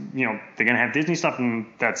going to have Disney stuff and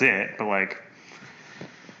that's it. But like,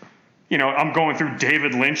 I'm going through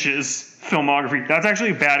David Lynch's filmography. That's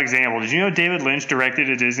actually a bad example. Did you know David Lynch directed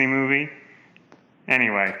a Disney movie?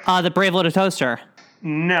 Anyway. The Brave Little Toaster.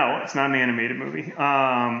 No, it's not an animated movie.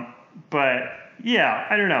 But yeah,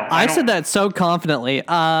 I don't know. I said that so confidently.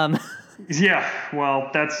 Yeah, well,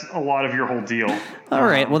 that's a lot of your whole deal. All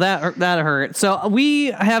right, well, that hurt. So we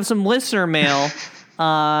have some listener mail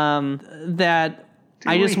that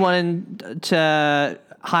I just wanted to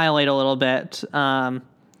highlight a little bit.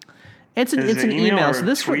 It's an email. So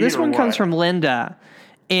this one comes from Linda.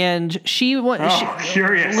 And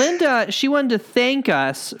curious. Linda, she wanted to thank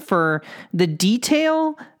us for the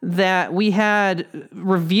detail that we had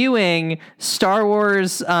reviewing Star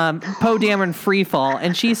Wars Poe Dameron Freefall.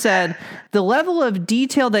 And she said, the level of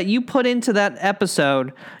detail that you put into that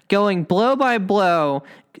episode, going blow by blow,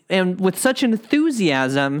 and with such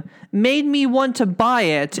enthusiasm, made me want to buy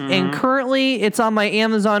it. Mm-hmm. And currently, it's on my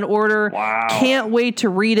Amazon order. Wow. Can't wait to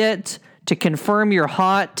read it to confirm your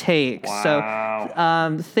hot takes.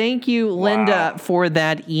 Wow. So thank you, Linda, for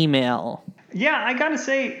that email. Yeah, I gotta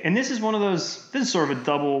say, and this is sort of a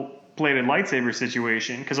double-bladed lightsaber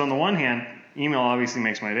situation, because on the one hand, email obviously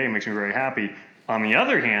makes my day, makes me very happy. On the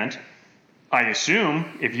other hand, I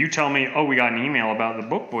assume if you tell me, we got an email about the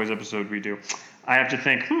Book Boys episode we do, I have to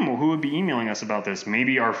think, well, who would be emailing us about this?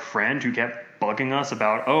 Maybe our friend who kept bugging us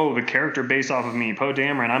about, the character based off of me, Poe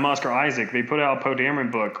Dameron. I'm Oscar Isaac. They put out a Poe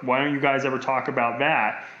Dameron book. Why don't you guys ever talk about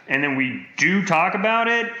that? And then we do talk about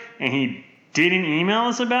it, and he didn't email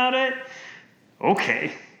us about it.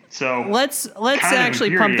 Okay, so let's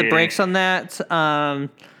actually pump the brakes on that,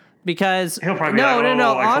 because he'll probably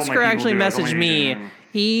no. Oscar actually messaged me.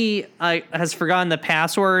 He has forgotten the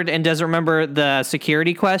password and doesn't remember the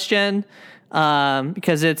security question.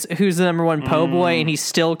 Because it's who's the number one Poe boy, and he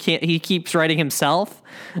still can't. He keeps writing himself.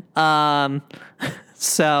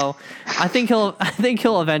 So I think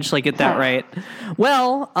he'll eventually get that right.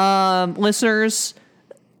 Well, listeners,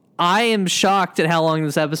 I am shocked at how long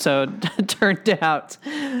this episode turned out.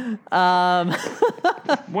 Well,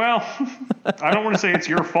 I don't want to say it's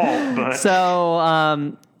your fault, but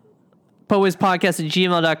so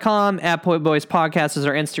poeboyspodcast@gmail.com, @poeboyspodcast is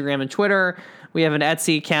our Instagram and Twitter. We have an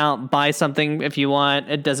Etsy account. Buy something if you want.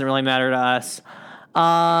 It doesn't really matter to us.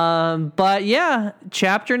 But yeah,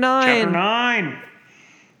 Chapter 9. Chapter 9.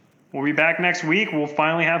 We'll be back next week. We'll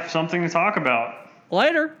finally have something to talk about.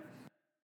 Later.